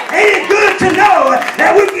 Oh, ain't it good to know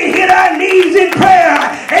that we can hit our knees in prayer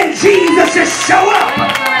and Jesus will show up?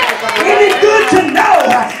 Ain't it good to know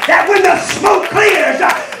that when the smoke clears,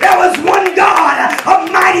 there was one God, a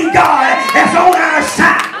mighty God, that's on our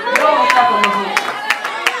side?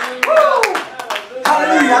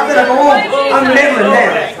 Hallelujah. I better go on. I'm leveling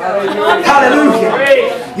now.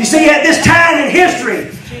 Hallelujah. You see, at this time in history,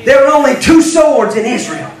 there were only two swords in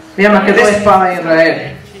Israel.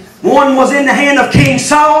 One was in the hand of King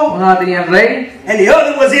Saul, and the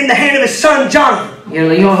other was in the hand of his son Jonathan.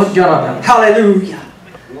 Hallelujah.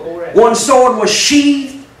 One sword was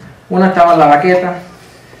sheathed,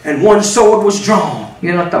 and one sword was drawn.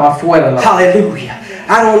 Hallelujah.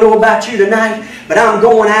 I don't know about you tonight, but I'm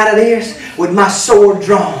going out of this with my sword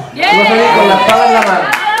drawn. And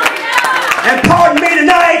pardon me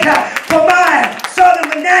tonight for my southern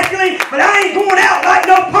vernacular, but I ain't going out like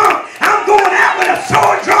no punk. I'm going out with a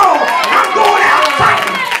sword drawn. I'm going out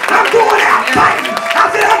fighting. I'm going out fighting. I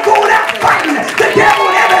said I'm going out fighting the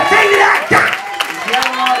devil and everything that I got.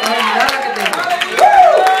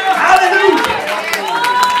 Woo! Hallelujah.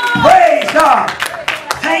 Praise God.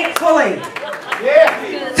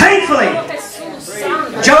 Thankfully,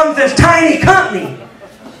 Jonathan's tiny company,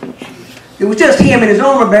 it was just him and his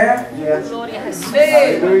armor bearer,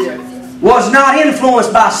 was not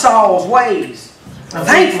influenced by Saul's ways.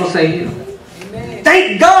 Thankfully,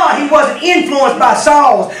 thank God he wasn't influenced by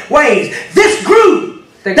Saul's ways. This group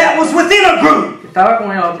that was within a group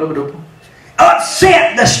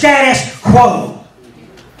upset the status quo.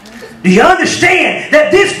 Do you understand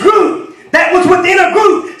that this group that was within a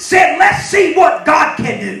group said, let's see what God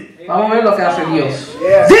can do?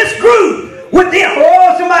 This group within,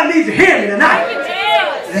 oh, somebody needs to hear me tonight.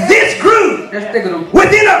 This group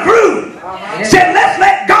within a group said, let's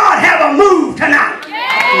let God have a move tonight.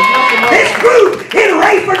 This group in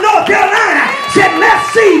Raeford, North Carolina said,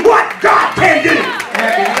 let's see what God can do.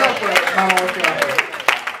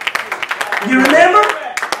 You remember?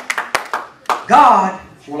 God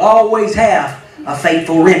will always have a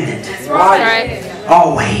faithful remnant.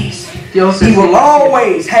 Always. He will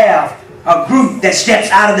always have a group that steps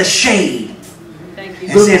out of the shade and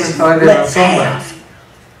says, let's have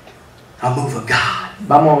a move of God.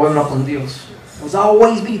 There will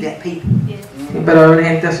always be that people.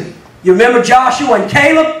 You remember Joshua and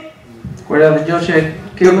Caleb? ¿Recuerdas de Joshua y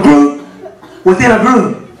The Caleb? group within a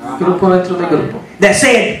group Grupo dentro del grupo. that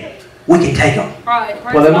said, we can take them.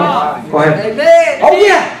 Podemos coger. Oh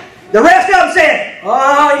yeah. The rest of them said,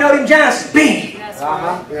 oh, you know, them giants is big.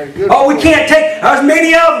 Oh, we can't take, there's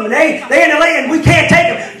many of them, and they in the land, we can't take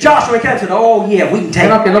them. Joshua and Caleb said, oh yeah, we can take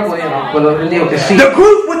them. Que no podíamos, pero él dijo que sí. The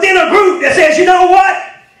group within a group that says, you know what?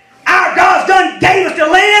 Our God's done gave us the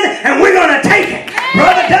land, and we're going to take it.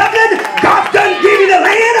 Brother Doublin, God's done give you the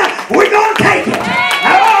land, we're going to take it.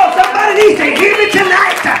 Oh, somebody needs to hear me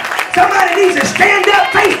tonight. Somebody needs to stand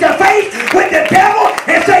up face to face with the devil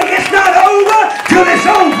and say, it's not over till it's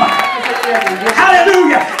over.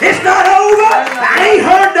 Hallelujah. It's not over. I ain't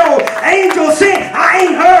heard no angel sing. I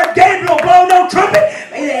ain't heard Gabriel blow no trumpet.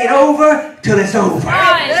 It ain't over till it's over.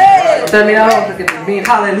 Hallelujah.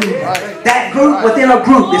 That group within a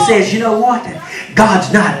group that says, you know what?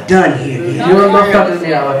 God's not done here yet.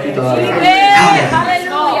 Hallelujah.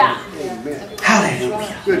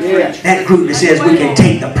 Hallelujah. That group that says we can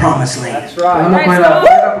take the promised land.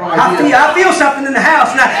 I feel something in the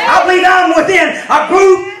house now. I believe I'm within a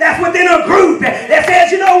group that's within a group that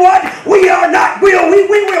says, you know what? We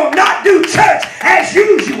will not do church as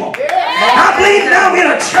usual. I believe that I'm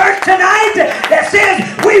in a church tonight that says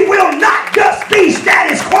we will not just be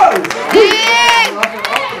status quo.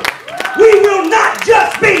 We will not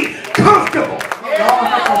just be comfortable.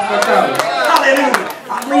 Hallelujah.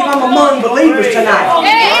 I believe I'm among believers tonight.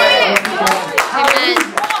 Hallelujah.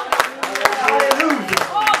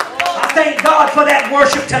 I thank God for that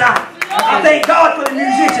worship tonight. I thank God for the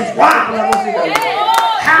musicians. Wow.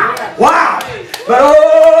 Wow. But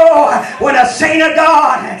oh, when a saint of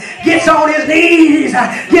God gets on his knees,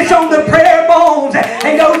 gets on the prayer bones,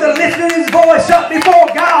 and goes to listen his voice up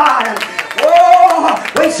before God. Oh,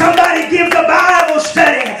 when somebody gives a Bible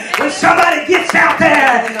study, when somebody gets out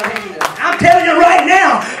there, I'm telling you right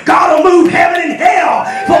now, God will move heaven and hell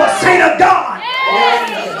for a saint of God.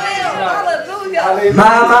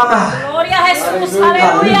 My.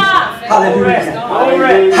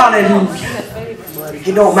 Hallelujah. Hallelujah.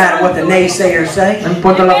 It don't matter what the naysayers say.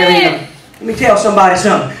 Let me tell somebody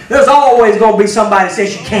something. There's always going to be somebody that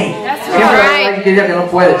says you can't.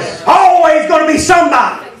 Always going to be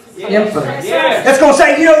somebody that's going to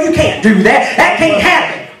say, you know, you can't do that. That can't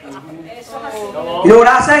happen. You know what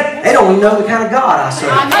I say? They don't even know the kind of God I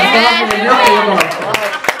serve.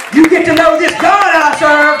 You get to know this God I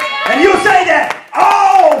serve, and you'll say that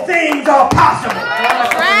all things are possible.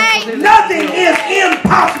 Nothing is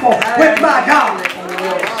impossible with my God.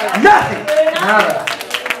 Nothing.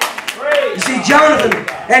 You see, Jonathan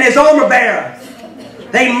and his armor bearer,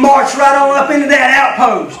 they marched right on up into that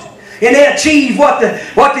outpost, and they achieved what the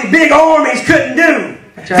big armies couldn't do.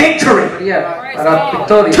 Victory.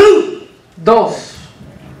 2.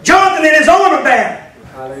 Jonathan and his armor bearer.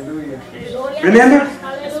 Hallelujah. Remember?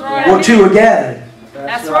 Where 2 are gathered.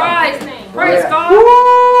 That's right. Praise God.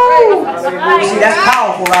 See, that's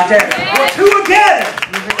powerful right there. Where 2 are gathered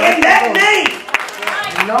in that name.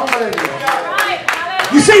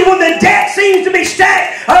 You see, when the deck seems to be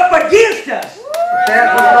stacked up against us,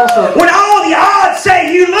 when all the odds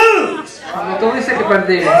say you lose, I don't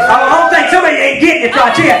think somebody ain't getting it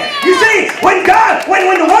right here. You see, when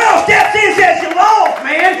the world steps in and says you lost,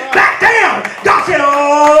 man, back down. God said,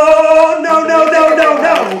 oh, no.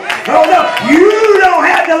 Oh, no, you don't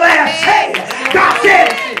have the last say. God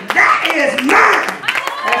said, that is mine.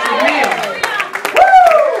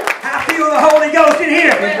 Woo! I feel the Holy Ghost in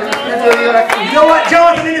here. You know what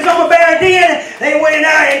Jonathan and his armor bearer did? They went in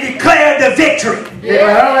there and declared the victory.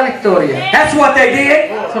 That's what they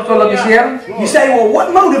did. You say, well,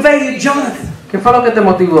 what motivated Jonathan? ¿Qué fue lo que te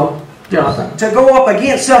motivó, Jonathan? To go up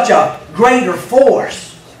against such a greater force?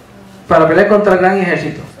 Para pelear contra el gran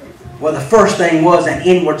ejército. Well, the first thing was an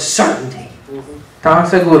inward certainty. Estaban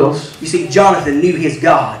seguros. You see, Jonathan knew his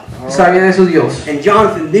God. Sabía de su Dios. And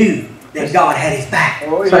Jonathan knew that God had his back.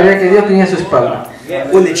 Sabía que Dios tenía su espalda.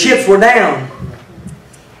 When the chips were down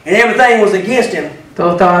and everything was against him,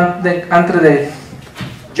 todos estaban entre de él.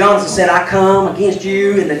 Jonathan said, I come against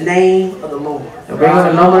you in the name of the Lord. Yo vengo en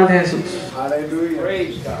el nombre de Jesús.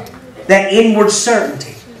 That inward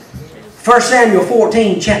certainty. 1 Samuel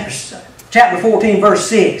 14, chapter 14, verse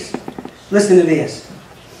 6. Listen to this.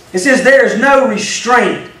 It says, there is no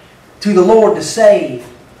restraint to the Lord to save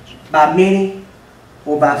by many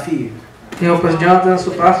or by few. Dijo, pues Jonathan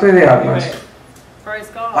su paso de armas. Praise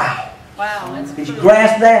God. Wow. Wow. Did you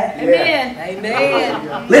grasp that? Amen.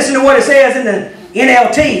 Amen. Listen to what it says in the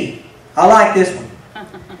NLT. I like this one.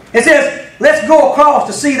 It says, let's go across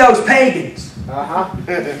to see those pagans.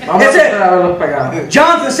 Vamos a empezar a ver los pecados.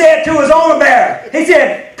 Jonathan said to his armor bearer, he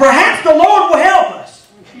said, perhaps the Lord will help us.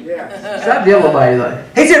 Quizás Dios los va a ayudar.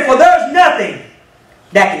 He said, for there's nothing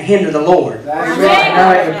that can hinder the Lord.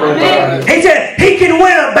 Nada que puede parar. He said, he can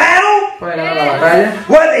win a battle, Puede ganar la batalla.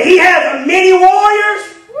 whether he has many warriors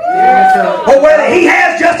or whether he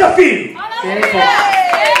has just a few.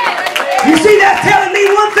 You see, that's telling me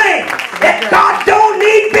one thing, that God don't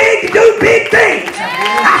need big to do big things.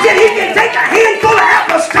 I said he can take a handful of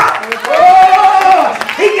apostolic.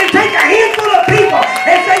 He can take a handful of people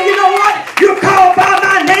and say, you know what, you're called by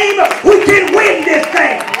my name, we can win this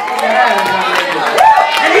thing.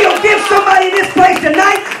 And he'll give somebody in this place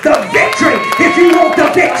tonight the victory if you want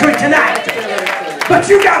the victory tonight. But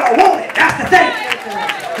you gotta want it, that's the thing.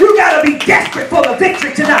 You gotta be desperate for the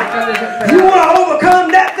victory tonight. If you want to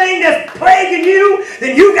overcome that thing that's plaguing you,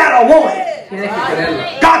 then you gotta want it.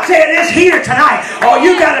 God said it's here tonight. All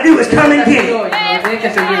you gotta do is come and get it.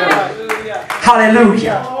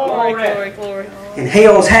 Hallelujah. And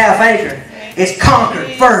hell's half acre is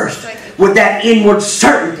conquered first with that inward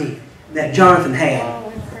certainty that Jonathan had.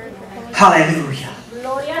 Hallelujah.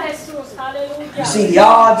 You see the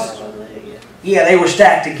odds? Yeah, they were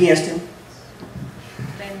stacked against him.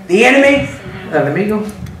 The enemy, El enemigo,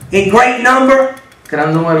 in great number.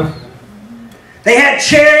 gran número. They had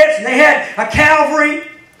chariots and they had a cavalry.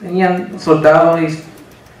 Tenían soldados y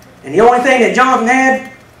And the only thing that Jonathan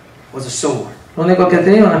had was a sword. lo único que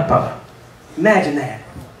tenía una espada. Imagine that.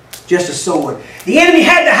 Just a sword. The enemy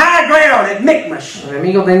had the high ground at Michmash. El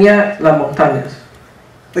enemigo tenía las montañas.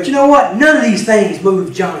 But you know what? None of these things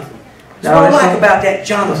moved Jonathan. That's what I like about that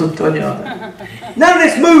Jonathan. None of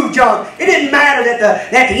this moved Jonathan. It didn't matter that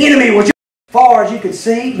the enemy was just as far as you could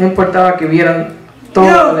see. No importaba que vieran todo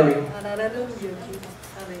el enemigo.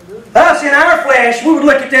 Us in our flesh, we would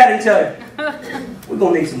look at that and say, we're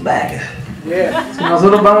going to need some backup. Si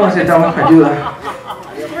nosotros vamos necesitamos ayuda.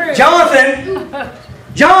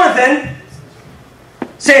 Jonathan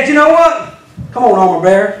said, you know what? Come on, armor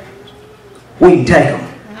bearer. We can take them.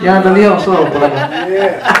 Ya entendido, nosotros podemos.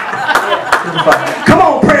 Come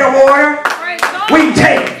on, prayer warrior. We can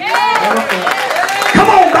take them. Come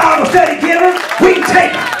on, Bible study giver. We can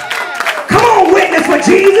take them. Come on, witness for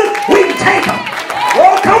Jesus. We can take them.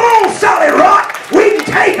 Oh, come on, solid rock. We can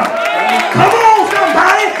take them. Come on,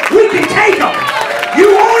 somebody. We can take them.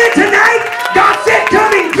 You want it tonight? God said,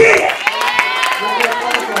 come and get it.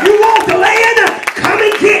 You want the land? Come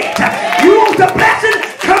and get it. You want the blessing?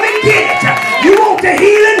 Come and get it. You want the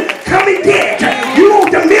healing? Come and get it. You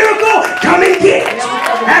want the miracle? Come and get it.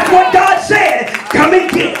 That's what God said. Come and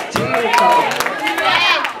get it.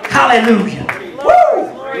 Hallelujah. Woo!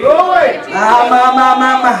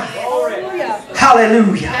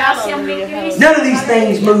 Hallelujah. None of these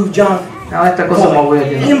things moved Jonathan. Nada de esta cosa movía a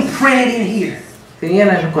Dios. Imprinted in here, Tenían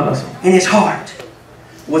en su corazón in his heart,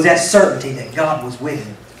 was that certainty that God was with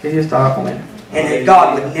him. que Dios estaba con él. And that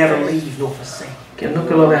God would never leave nor forsake. Que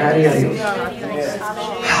nunca lo dejaría Dios.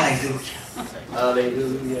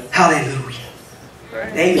 Hallelujah. Hallelujah.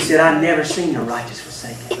 David said, I've never seen the righteous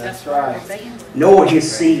forsaken. That's right. Nor his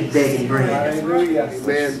seed begging bread. Hallelujah.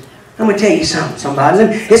 Amen. Let me tell you something, somebody.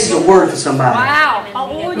 This is a word for somebody.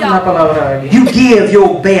 Una palabra aquí. You give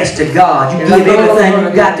your best to God. You give everything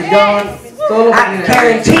you got to God. I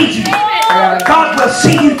guarantee you, God will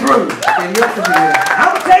see you through. I'm going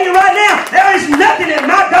to tell you right now, there is nothing that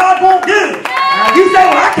my God won't do. You say,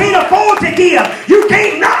 well, I can't afford to give. You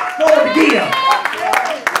can't not afford to give.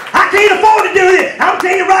 I can't afford to do this. I'm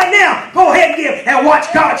telling you right now, go ahead and give and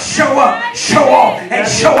watch God show up, show off, and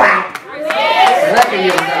show out.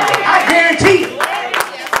 I guarantee you.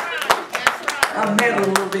 I'm meddling a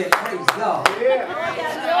little bit. Praise God.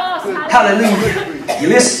 Hallelujah. You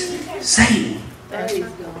listen, Satan.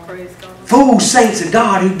 Fool saints of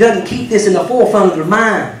God who doesn't keep this in the forefront of their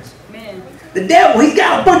minds. The devil, he's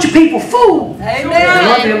got a bunch of people fooled.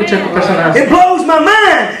 It blows my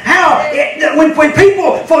mind how when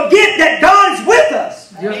people forget that God is with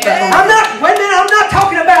us. I'm not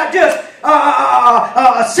talking about just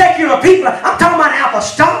secular people. I'm talking about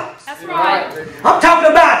apostolics. That's right. I'm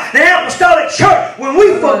talking about the apostolic church. When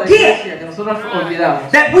we forget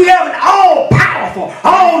that we have an all-powerful,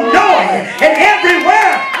 all-knowing, and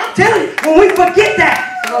everywhere. I'm telling you, when we forget that,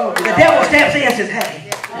 the devil steps in and says, hey,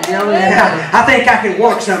 I think I can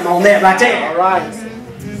work something on that right there. All right.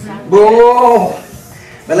 Whoa.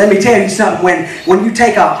 But let me tell you something. When you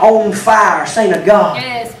take a on fire saint of God,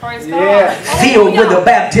 filled with the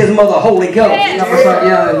baptism of the Holy Ghost,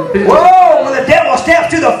 whoa, when the devil steps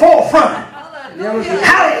to the forefront,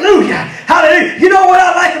 hallelujah, Hallelujah. You know what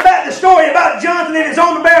I like about the story about Jonathan and his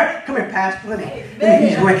armor bearer? Come here, Pastor. Let me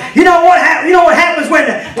you know what happens when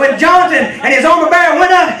Jonathan and his armor bearer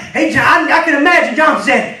went up? I can imagine Jonathan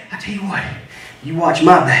said, I tell you what, you watch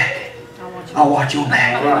my back. I'll watch your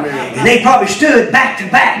back. And they probably stood back to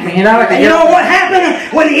back. And you know what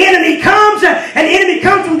happened? When the enemy comes, and the enemy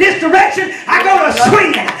comes from this direction, I go to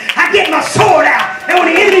swinging. I get my sword out. And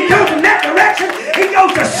when the enemy comes from that direction, he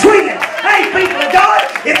goes to swinging. Hey, people of God,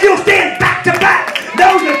 if you'll stand back to back,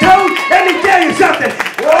 nose to toes, let me tell you something.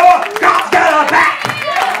 Oh, God's got our back.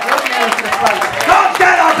 God's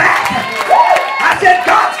got our back. I said,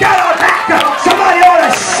 God's got our back. Somebody ought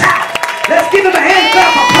to shout. Let's give him a hand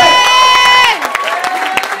clap of praise.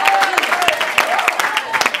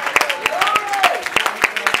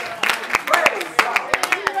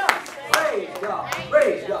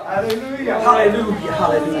 Hallelujah, hallelujah.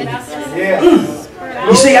 Yeah.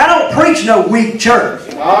 You see, I don't preach no weak church.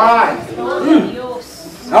 Alright.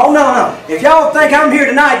 Oh, no. If y'all think I'm here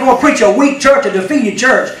tonight going to preach a weak church, a defeated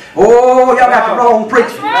church, oh, y'all got the wrong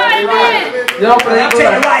preacher. I'll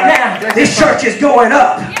tell you right now, this church is going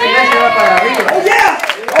up. Oh, yeah.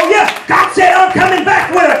 Oh, yeah. God said, I'm coming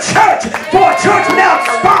back with a church, for a church without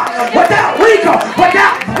spot, without wrinkle,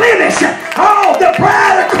 without blemish. Oh, the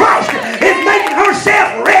bride of Christ is making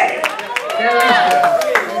herself ready.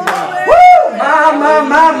 Woo!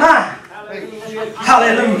 My.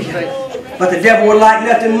 Hallelujah. But the devil would like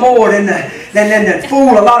nothing more than to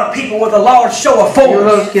fool a lot of people with a large show of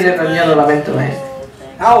force.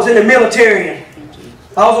 I was in the military.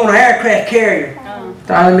 I was on an aircraft carrier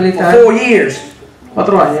for 4 years.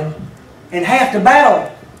 And half the battle,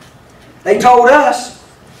 they told us,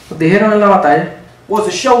 was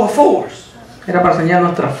a show of force. A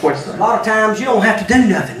lot of times you don't have to do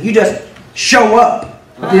nothing. You just show up.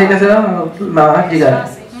 Think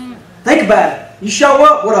about it. You show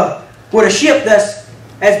up with a ship that's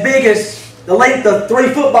as big as the length of 3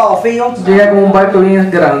 football fields.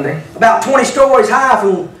 About 20 stories high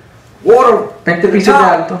from water to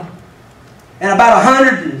top. And about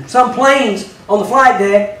 100 and some planes on the flight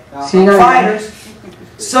deck. Fighters,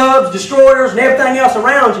 subs, destroyers, and everything else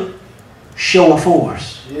around you. Show of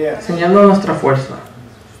force. That's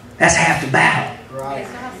half the battle. Right.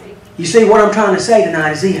 You see, what I'm trying to say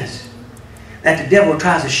tonight is this. That the devil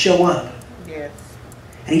tries to show up.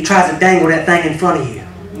 And he tries to dangle that thing in front of you.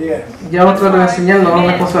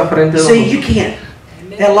 See, you can't.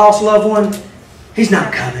 That lost loved one, he's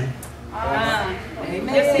not coming.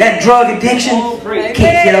 That drug addiction, you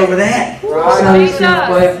can't get over that.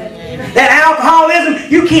 That alcoholism,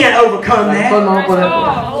 you can't overcome that.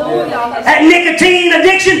 That nicotine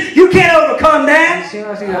addiction, you can't overcome that.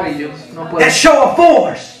 That show of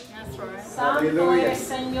force.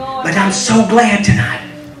 But I'm so glad tonight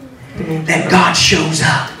that God shows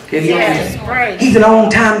up. He's an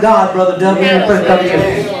on-time God, Brother Doublin.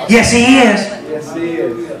 Yes, He is.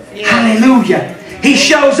 Hallelujah. He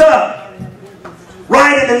shows up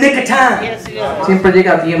right in the nick of time.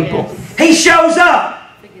 He shows up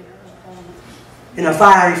in a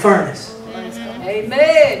fiery furnace.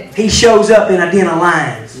 Amen. He shows up in a den of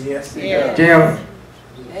lions. Yes, He does.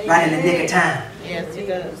 Right in the nick of time. Yes, He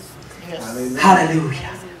does. Hallelujah.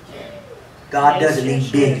 God doesn't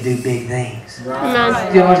need big to do big things. You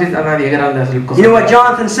know what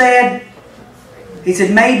Jonathan said? He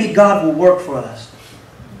said, maybe God will work for us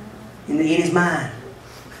in his mind.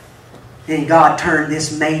 Then God turned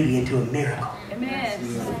this maybe into a miracle. Amen.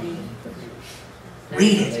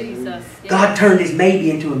 Read it. God turned his maybe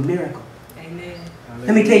into a miracle. Amen.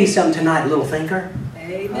 Let me tell you something tonight, little thinker.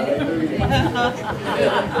 Let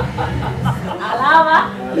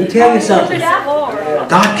me tell you something.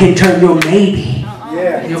 God can turn your maybe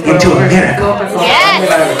into a miracle.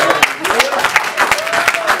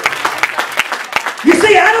 You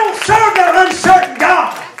see, I don't serve an uncertain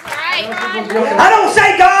God. I don't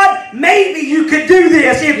say, God, maybe you could do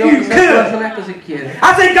this if you could.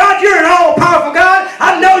 I say, God, you're an all-powerful God.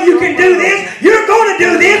 I know you can do this. You're going to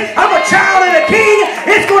do this. I'm a child of the King.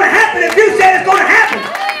 It's going to happen if you say it's going to happen.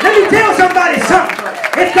 Let me tell somebody something.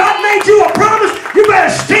 If God made you a promise, you better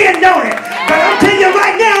stand on it. But I'm telling you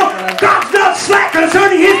right now, God's not slack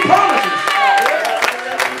concerning His promises.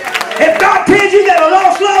 If God tells you that a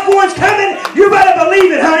lost loved one's coming, you better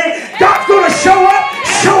believe it, honey. God's going to show up,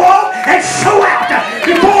 show off, and show out.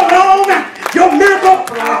 Before long, your miracle,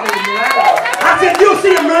 I said, you'll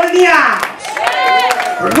see Him running the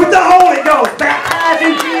aisles. With the Holy Ghost, baptized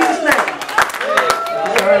in Jesus' name.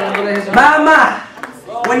 My.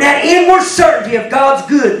 When that inward certainty of God's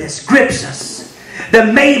goodness grips us, the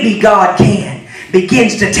maybe God can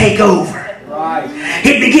begins to take over.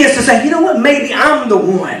 It begins to say, you know what, maybe I'm the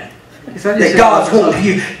one that God's wanting for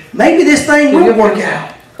you. Maybe this thing will work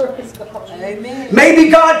out. Maybe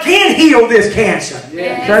God can heal this cancer.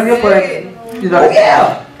 Oh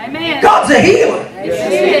yeah. God's a healer.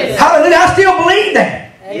 Hallelujah. I still believe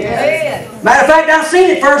that. Matter of fact, I've seen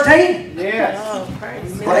it firsthand.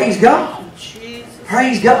 Praise God.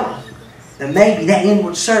 Praise God. And maybe that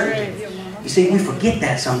inward certainty. You see, we forget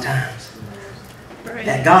that sometimes.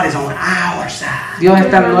 That God is on our side. Dios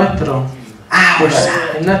está en nuestro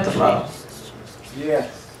side. En nuestro lado.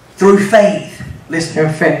 Through faith. Listen.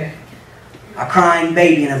 En fe. A crying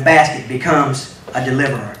baby in a basket becomes a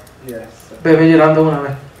deliverer. Bebé llorando una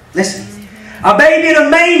vez. Listen. A baby in a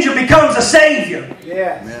manger becomes a savior.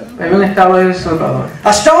 Bebé en estado de Salvador.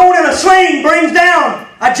 A stone in a sling brings down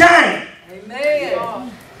a giant.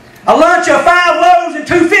 A lunch of 5 loaves and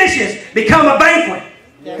 2 fishes become a banquet.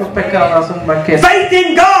 Los pescados hacen un banquete. Faith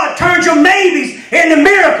in God turns your maybes into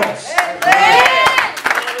miracles.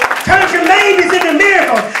 Turns your maybes into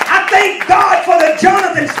miracles. I thank God for the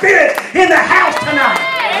Jonathan spirit in the house tonight.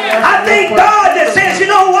 I thank God that says, you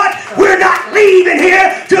know what? We're not leaving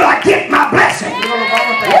here till I get my blessing.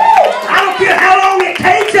 I don't care how long it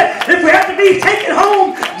takes. If we have to be taken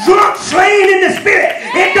home drunk, slain in the spirit,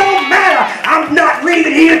 it don't matter. I'm not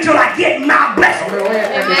leaving here till I get my blessing.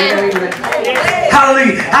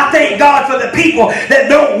 Hallelujah. I thank God for the people that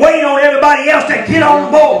don't wait on everybody else to get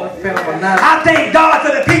on board. I thank God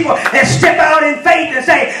for the people that step out in faith and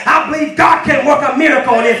say, I believe God can work a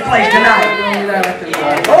miracle in this place tonight.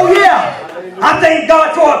 Oh yeah. I thank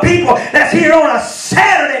God for a people that's here on a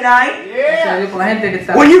Saturday night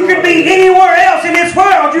when you could be anywhere else in this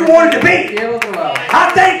world you wanted to be.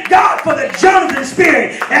 I thank God for the Jonathan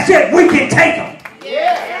spirit that said we can take them.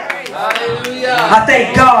 I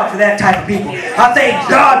thank God for that type of people. I thank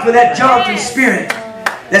God for that Jonathan spirit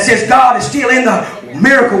that says God is still in the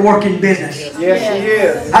miracle working business. Yes, He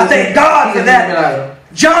is. I thank God for that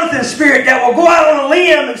Jonathan spirit that will go out on a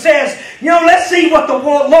limb and says, you know, let's see what the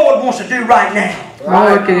Lord wants to do right now.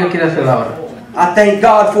 I thank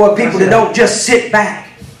God for people that don't just sit back.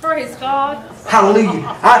 Praise God. Hallelujah.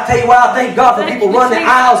 I tell you what, I thank God for people run the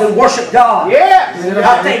aisles and worship God.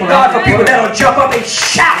 I thank God for people that'll jump up and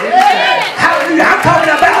shout. Hallelujah. I'm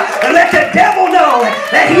talking about and let the devil know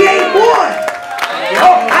that he ain't won.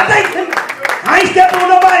 Oh, I ain't stepping on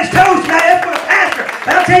nobody's toes tonight. That's for the pastor.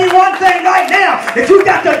 But I'll tell you one thing right now. If you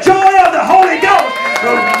got the joy of the Holy Ghost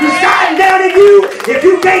residing down in you, if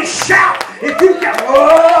you can't shout, if you can't,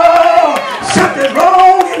 oh, something's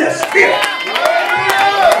wrong in the spirit.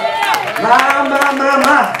 My.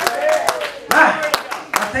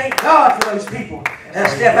 I thank God for those people that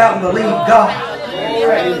step out and believe God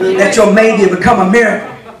that your maybe will become a miracle.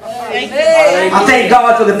 I thank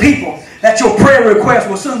God for the people that your prayer request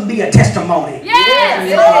will soon be a testimony. Did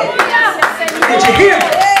you hear me?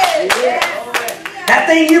 That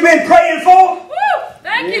thing you've been praying for?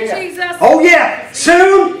 Thank you, Jesus. Oh yeah,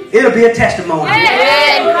 soon it'll be a testimony. Somebody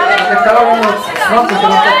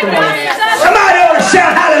ought to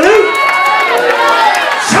shout hallelujah.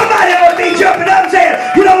 Somebody ought to be jumping up and saying,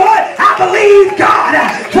 you know what? I believe God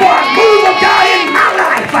for a move of God in my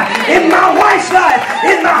life, in my wife's life,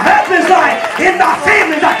 in my husband's life, in my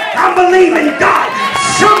family's life. I'm believing God.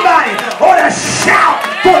 Somebody ought to shout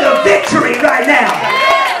for the victory right now.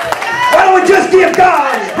 Why don't we just give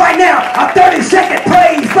God right now a 30-second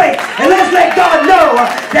praise break and let's let God know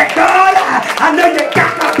that God, I know you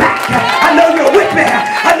got my back. I know you're with me.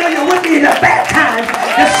 I know you're with me in the bad times,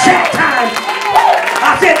 the sad times.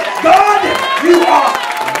 I said, God, you are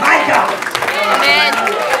my God. Amen.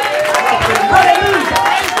 Hallelujah.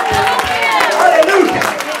 Hallelujah.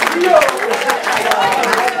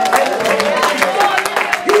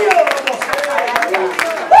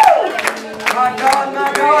 My God, my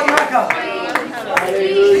God, my God.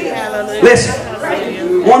 Listen,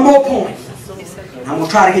 one more point. I'm going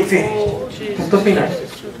to try to get finished.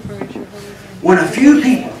 When a few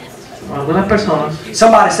people,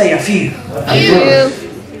 somebody say a few.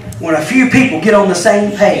 When a few people get on the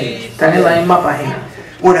same page,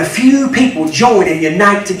 when a few people join and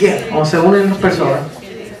unite together,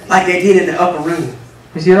 like they did in the upper room.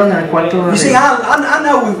 You see, I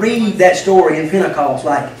know we read that story in Pentecost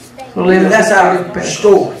like that's our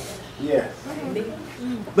story.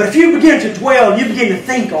 But if you begin to dwell, you begin to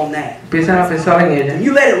think on that, and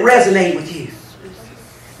you let it resonate with you,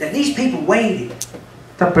 that these people waited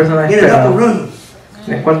in an upper room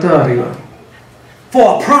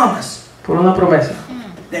for a promise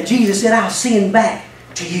that Jesus said, I'll send back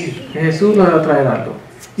to you.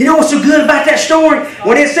 You know what's so good about that story?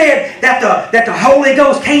 When it said that the Holy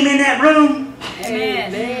Ghost came in that room,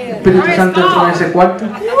 Espíritu Santo entró en ese cuarto.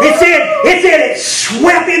 It said it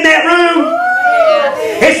swept in that room.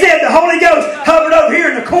 It said the Holy Ghost hovered over here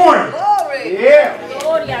in the corner. Yeah.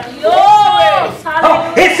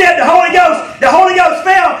 Oh, it said the Holy Ghost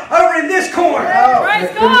fell over in this corner.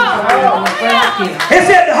 It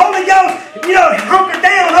said the Holy Ghost, hunkered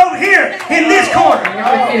down over here in this corner.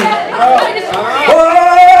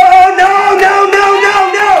 Oh, no.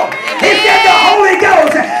 It said the Holy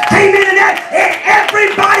Ghost came in and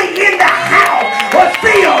everybody in the house was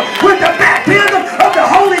filled with the baptism of the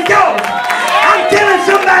Holy Ghost. I'm telling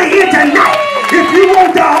somebody here tonight, if you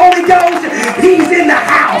want the Holy Ghost, He's in the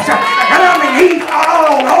house. And I mean, He's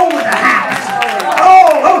all over the house.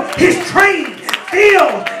 Oh, His train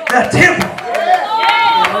filled the temple.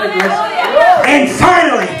 And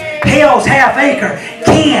finally, hell's half acre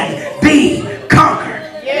can be conquered.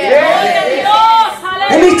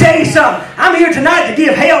 Let me tell you something. I'm here tonight to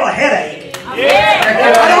give hell a headache.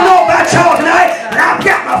 I don't know about y'all tonight, but I've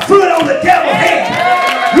got my foot on the devil's head.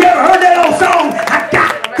 You ever heard that old song? I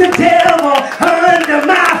got the devil under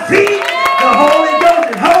my feet. The Holy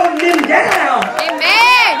Ghost is holding him down.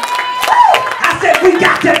 Amen. I said we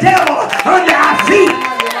got the devil under our feet.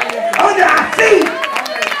 Under our feet.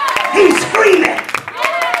 He's screaming.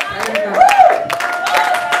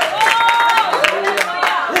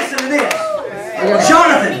 Listen to this.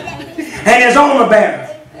 Jonathan and his armor bearer,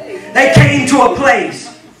 they came to a place.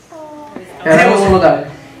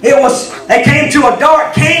 They came to a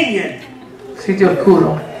dark canyon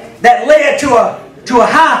that led to a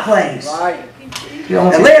high place.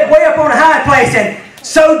 It led way up on a high place, and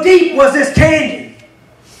so deep was this canyon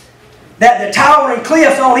that the towering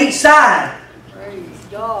cliffs on each side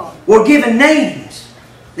were given names.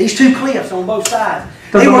 These two cliffs on both sides,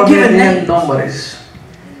 they were given names.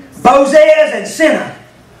 Bozez and Senna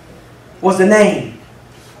was the name.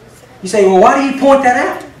 You say, well, why do you point that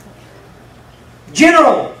out?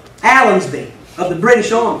 General Allensby of the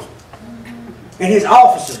British Army and his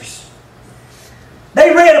officers,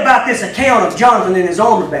 they read about this account of Jonathan and his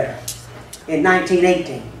armor bearer in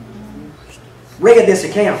 1918. Read this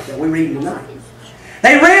account that we're reading tonight.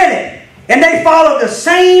 They read it, and they followed the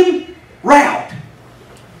same route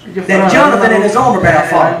that Jonathan and his armor bearer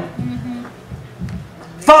followed.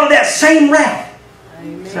 Followed that same route.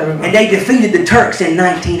 And they defeated the Turks in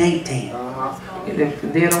 1918.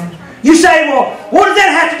 You say, well, what does that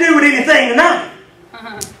have to do with anything tonight?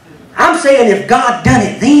 I'm saying if God done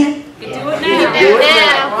it then, God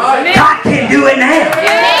can do it now.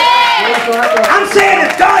 I'm saying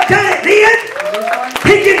if God done it then,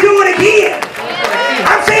 He can do it again.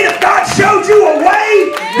 I'm saying if God showed you a way,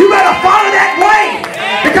 you better follow that way.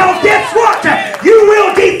 Because guess what? You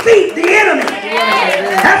will defeat the enemy.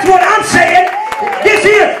 That's what I'm saying. This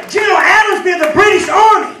here, General Allensby of the British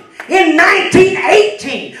Army in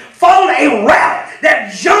 1918 followed a route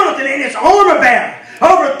that Jonathan and his armor bearer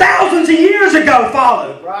over thousands of years ago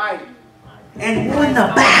followed. Right. And won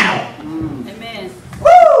the battle. Amen.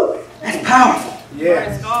 Woo! That's powerful.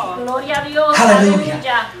 Yes.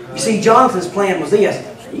 Hallelujah. You see, Jonathan's plan was this.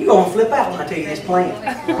 You're going to flip out when I tell you this plan.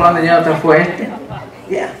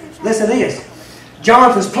 Yeah. Listen to this.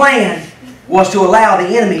 Jonathan's plan was to allow the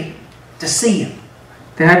enemy to see him.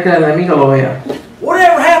 Dejar que el enemigo lo vea.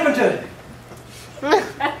 Whatever happened to it?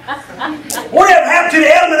 Whatever happened to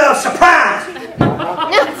the element of surprise?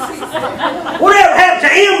 Whatever happened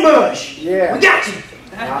to ambush? Yeah. We got you.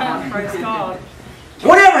 Praise God.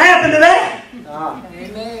 Whatever happened to that?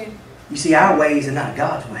 Amen. You see, our ways are not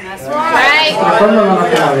God's ways. That's right.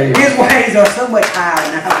 His ways are so much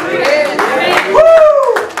higher than our ways.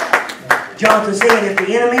 Woo! Jonathan said if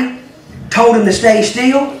the enemy told him to stay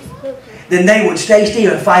still, then they would stay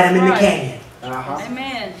still and fight him in the canyon.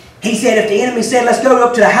 Amen. He said if the enemy said, let's go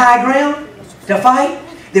up to the high ground to fight,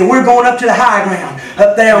 then we're going up to the high ground,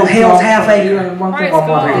 up there on Hell's Half Acre.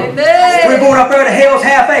 We're going up there to Hell's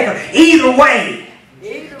Half Acre. Either way,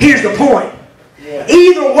 here's the point.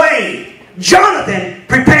 Either way, Jonathan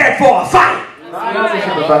prepared for a fight.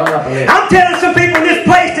 I'm telling some people in this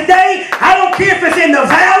place today, I don't care if it's in the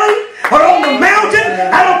valley or on the mountain.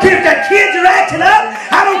 I don't care if the kids are acting up.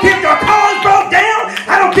 I don't care if their cars broke down.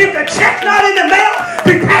 I don't care if the check's not in the mail.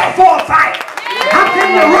 Prepare for a fight. I'm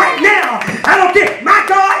telling you right now, I don't care. My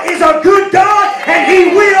God is a good God, and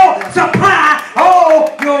He will supply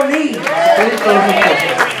all your needs.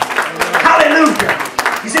 Hallelujah.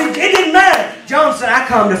 You see, it didn't matter. John said, I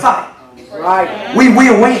come to fight. Right. We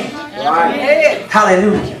will win. Right.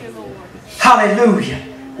 Hallelujah. Hallelujah.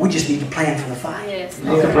 We just need to plan for the fight.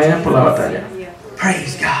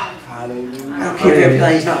 Praise God. Hallelujah. I don't care if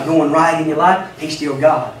everything's not going right in your life. He's still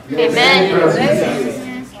God.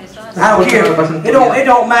 Amen. I don't care. It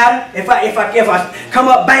don't matter if I come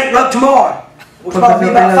up bankrupt tomorrow. We're supposed to be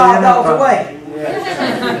about $5 away.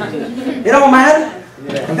 It don't matter.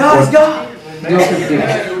 God is God.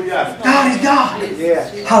 God is God.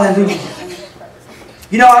 Hallelujah.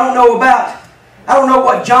 You know, I don't know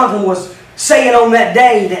what Jonathan was saying on that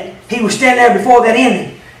day that he was standing there before that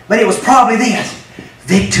enemy, but it was probably this: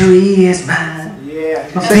 victory is mine.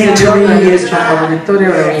 Victory is mine.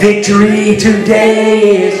 Victory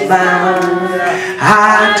today is mine.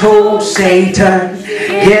 I told Satan,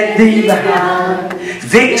 get thee behind.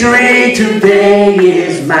 Victory today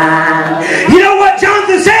is mine. You know what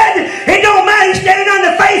Jonathan said? It don't matter. He's standing on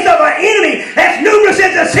the face of an enemy that's numerous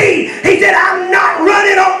as the sea. He said, I'm not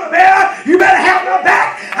running on the bear. You better have my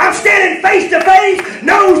back. I'm standing face to face,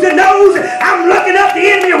 nose to nose. I'm looking up the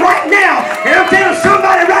enemy right now. And I'm telling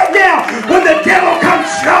somebody right now, when the devil comes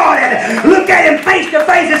started, look at him face to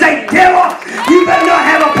face and say, devil, you better not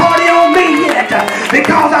have a party on me yet.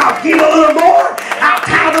 Because I'll give a little more. I'll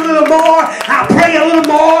tithe a little more. I'll pray a little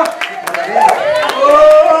more.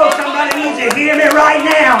 Oh, somebody needs to hear me right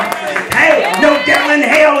now. Hey, no devil in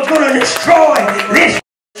hell is going to destroy this.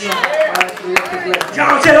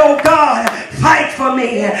 John said, oh God, fight for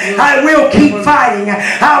me. I will keep fighting.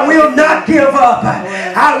 I will not give up.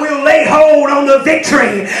 I will lay hold on the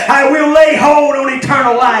victory. I will lay hold on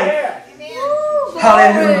eternal life.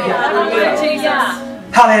 Hallelujah.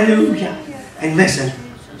 Hallelujah. And listen,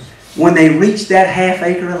 when they reached that half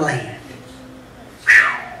acre of land,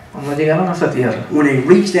 when they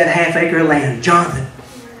reached that half acre of land, Jonathan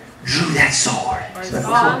drew that sword.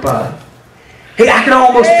 Hey, I can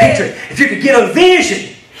almost picture it. If you could get a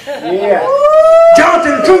vision.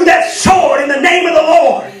 Jonathan drew that sword in the name of the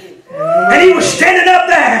Lord. And he was standing up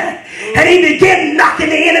there. And he began knocking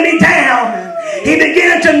the enemy down. He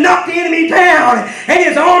began to knock the enemy down. And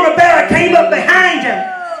his armor bearer came up behind him.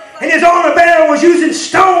 And his armor bearer was using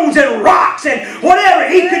stones and rocks and whatever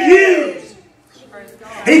he could use.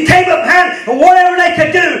 And he came up behind, and whatever they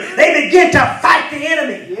could do, they began to fight the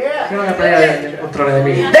enemy.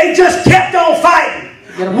 They just kept on fighting.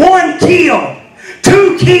 1 killed,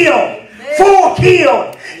 2 killed, 4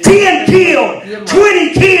 killed, 10 killed,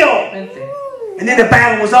 20 killed. And then the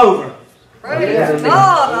battle was over.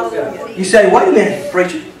 You say, wait a minute,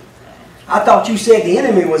 preacher. I thought you said the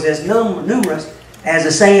enemy was as numerous as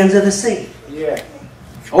the sands of the sea.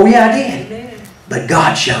 Oh yeah, I did. But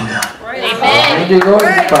God showed up. Amen.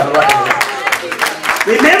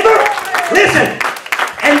 Remember? Listen.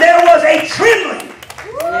 And there was a trembling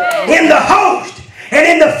in the host and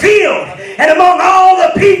in the field and among all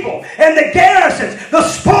the people and the garrisons, the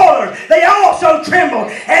spoilers. They also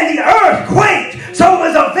trembled and the earth quaked. So it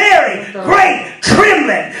was a very great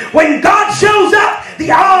trembling. When God shows up,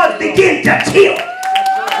 the odds begin to tilt.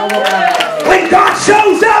 When God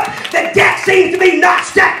shows up, the deck seems to be not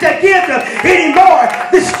stacked together anymore.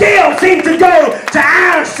 The scale seems to go to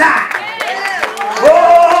our side.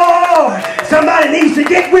 Oh, somebody needs to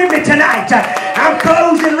get with me tonight. I'm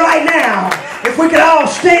closing right now. If we could all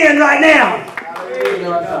stand right now.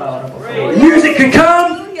 The music can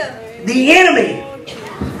come. The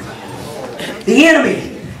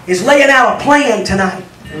enemy is laying out a plan tonight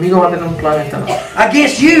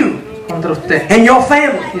against you and your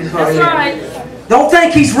family. That's right. Don't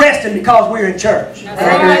think he's resting because we're in church. The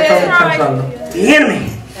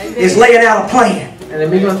enemy is laying out a plan.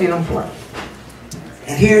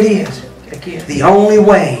 And here it is. The only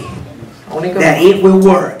way that it will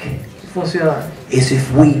work is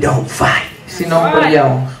if we don't fight.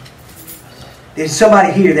 Did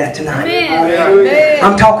somebody hear that tonight?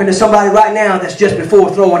 I'm talking to somebody right now that's just before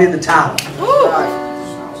throwing in the towel.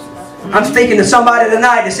 I'm speaking to somebody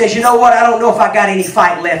tonight that says, you know what, I don't know if I got any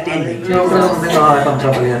fight left in me.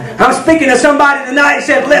 I'm speaking to somebody tonight that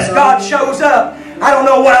says, unless God shows up, I don't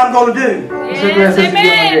know what I'm going to do. Yes,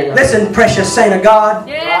 listen, precious saint of God.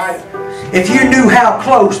 Yes. If you knew how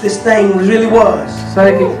close this thing really was.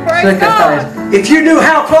 If you knew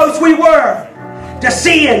how close we were to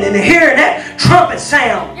seeing and hearing that trumpet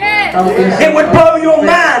sound, yes, it would blow your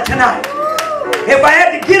mind tonight. If I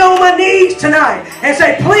had to get on my knees tonight and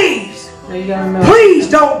say, please, please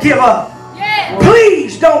don't give up.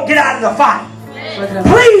 Please don't get out of the fight.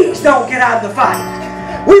 Please don't get out of the fight.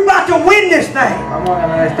 We're about to win this thing.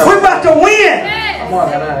 We're about to win.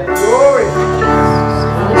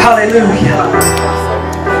 Hallelujah.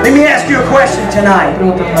 Let me ask you a question tonight.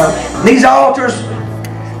 These altars,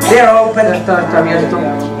 they're open.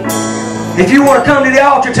 If you want to come to the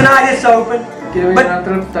altar tonight, it's open. But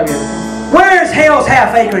where's hell's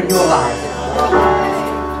half acre in your life?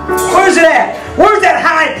 Where's it at? Where's that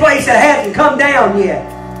high place that hasn't come down yet?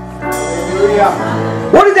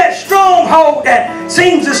 What is that stronghold that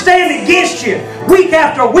seems to stand against you week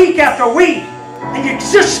after week after week, and you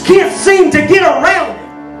just can't seem to get around it?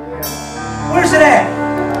 Where's it at?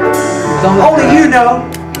 Only you know.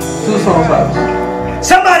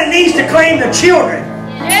 Somebody needs to claim the children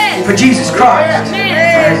for Jesus Christ.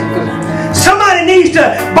 Somebody needs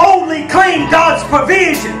to boldly claim God's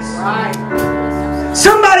provisions.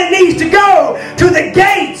 Somebody needs to go to the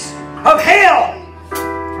gates of hell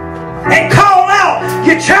and call out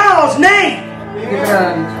your child's name.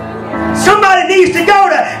 Somebody needs to go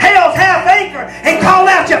to hell's half acre and call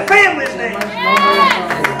out your family's name.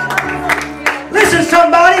 Listen,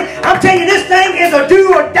 somebody, I'm telling you, this thing is a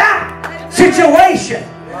do or die situation.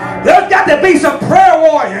 There's got to be some prayer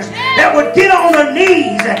warriors that would get on their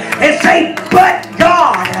knees and say, but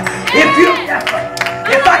God, if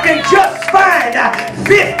I can just find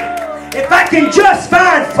 50, if I can just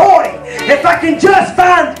find 40, if I can just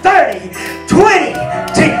find 30, 20,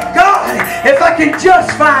 to God, if I can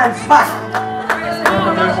just find 5.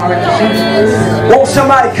 Won't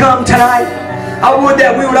somebody come tonight? I would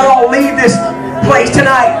that we would all leave this place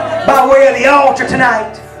tonight by way of the altar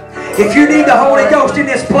tonight. If you need the Holy Ghost in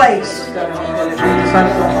this place,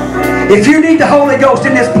 if you need the Holy Ghost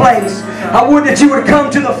in this place, I would that you would come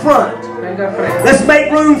to the front. Let's make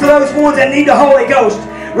room for those ones that need the Holy Ghost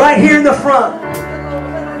right here in the front.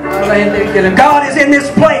 God is in this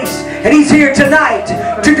place, and He's here tonight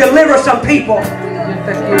to deliver some people.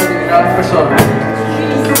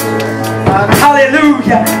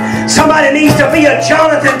 Hallelujah. Somebody needs to be a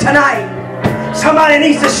Jonathan tonight. Somebody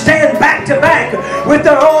needs to stand back to back with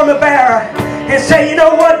their armor bearer and say, you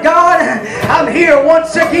know what, God? I'm here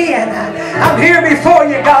once again. I'm here before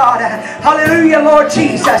you, God. Hallelujah, Lord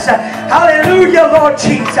Jesus. Hallelujah, Lord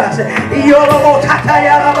Jesus. In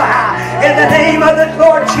the name of the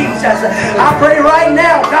Lord Jesus, I pray right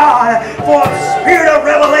now, God, for a spirit of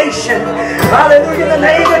revelation. Hallelujah, in the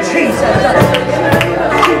name of Jesus.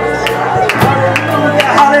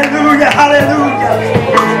 Hallelujah, hallelujah.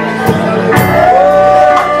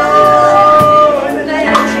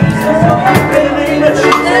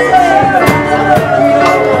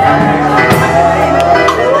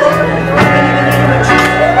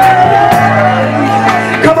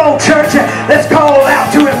 Let's call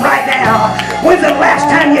out to Him right now. When's the last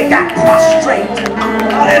time you got prostrate?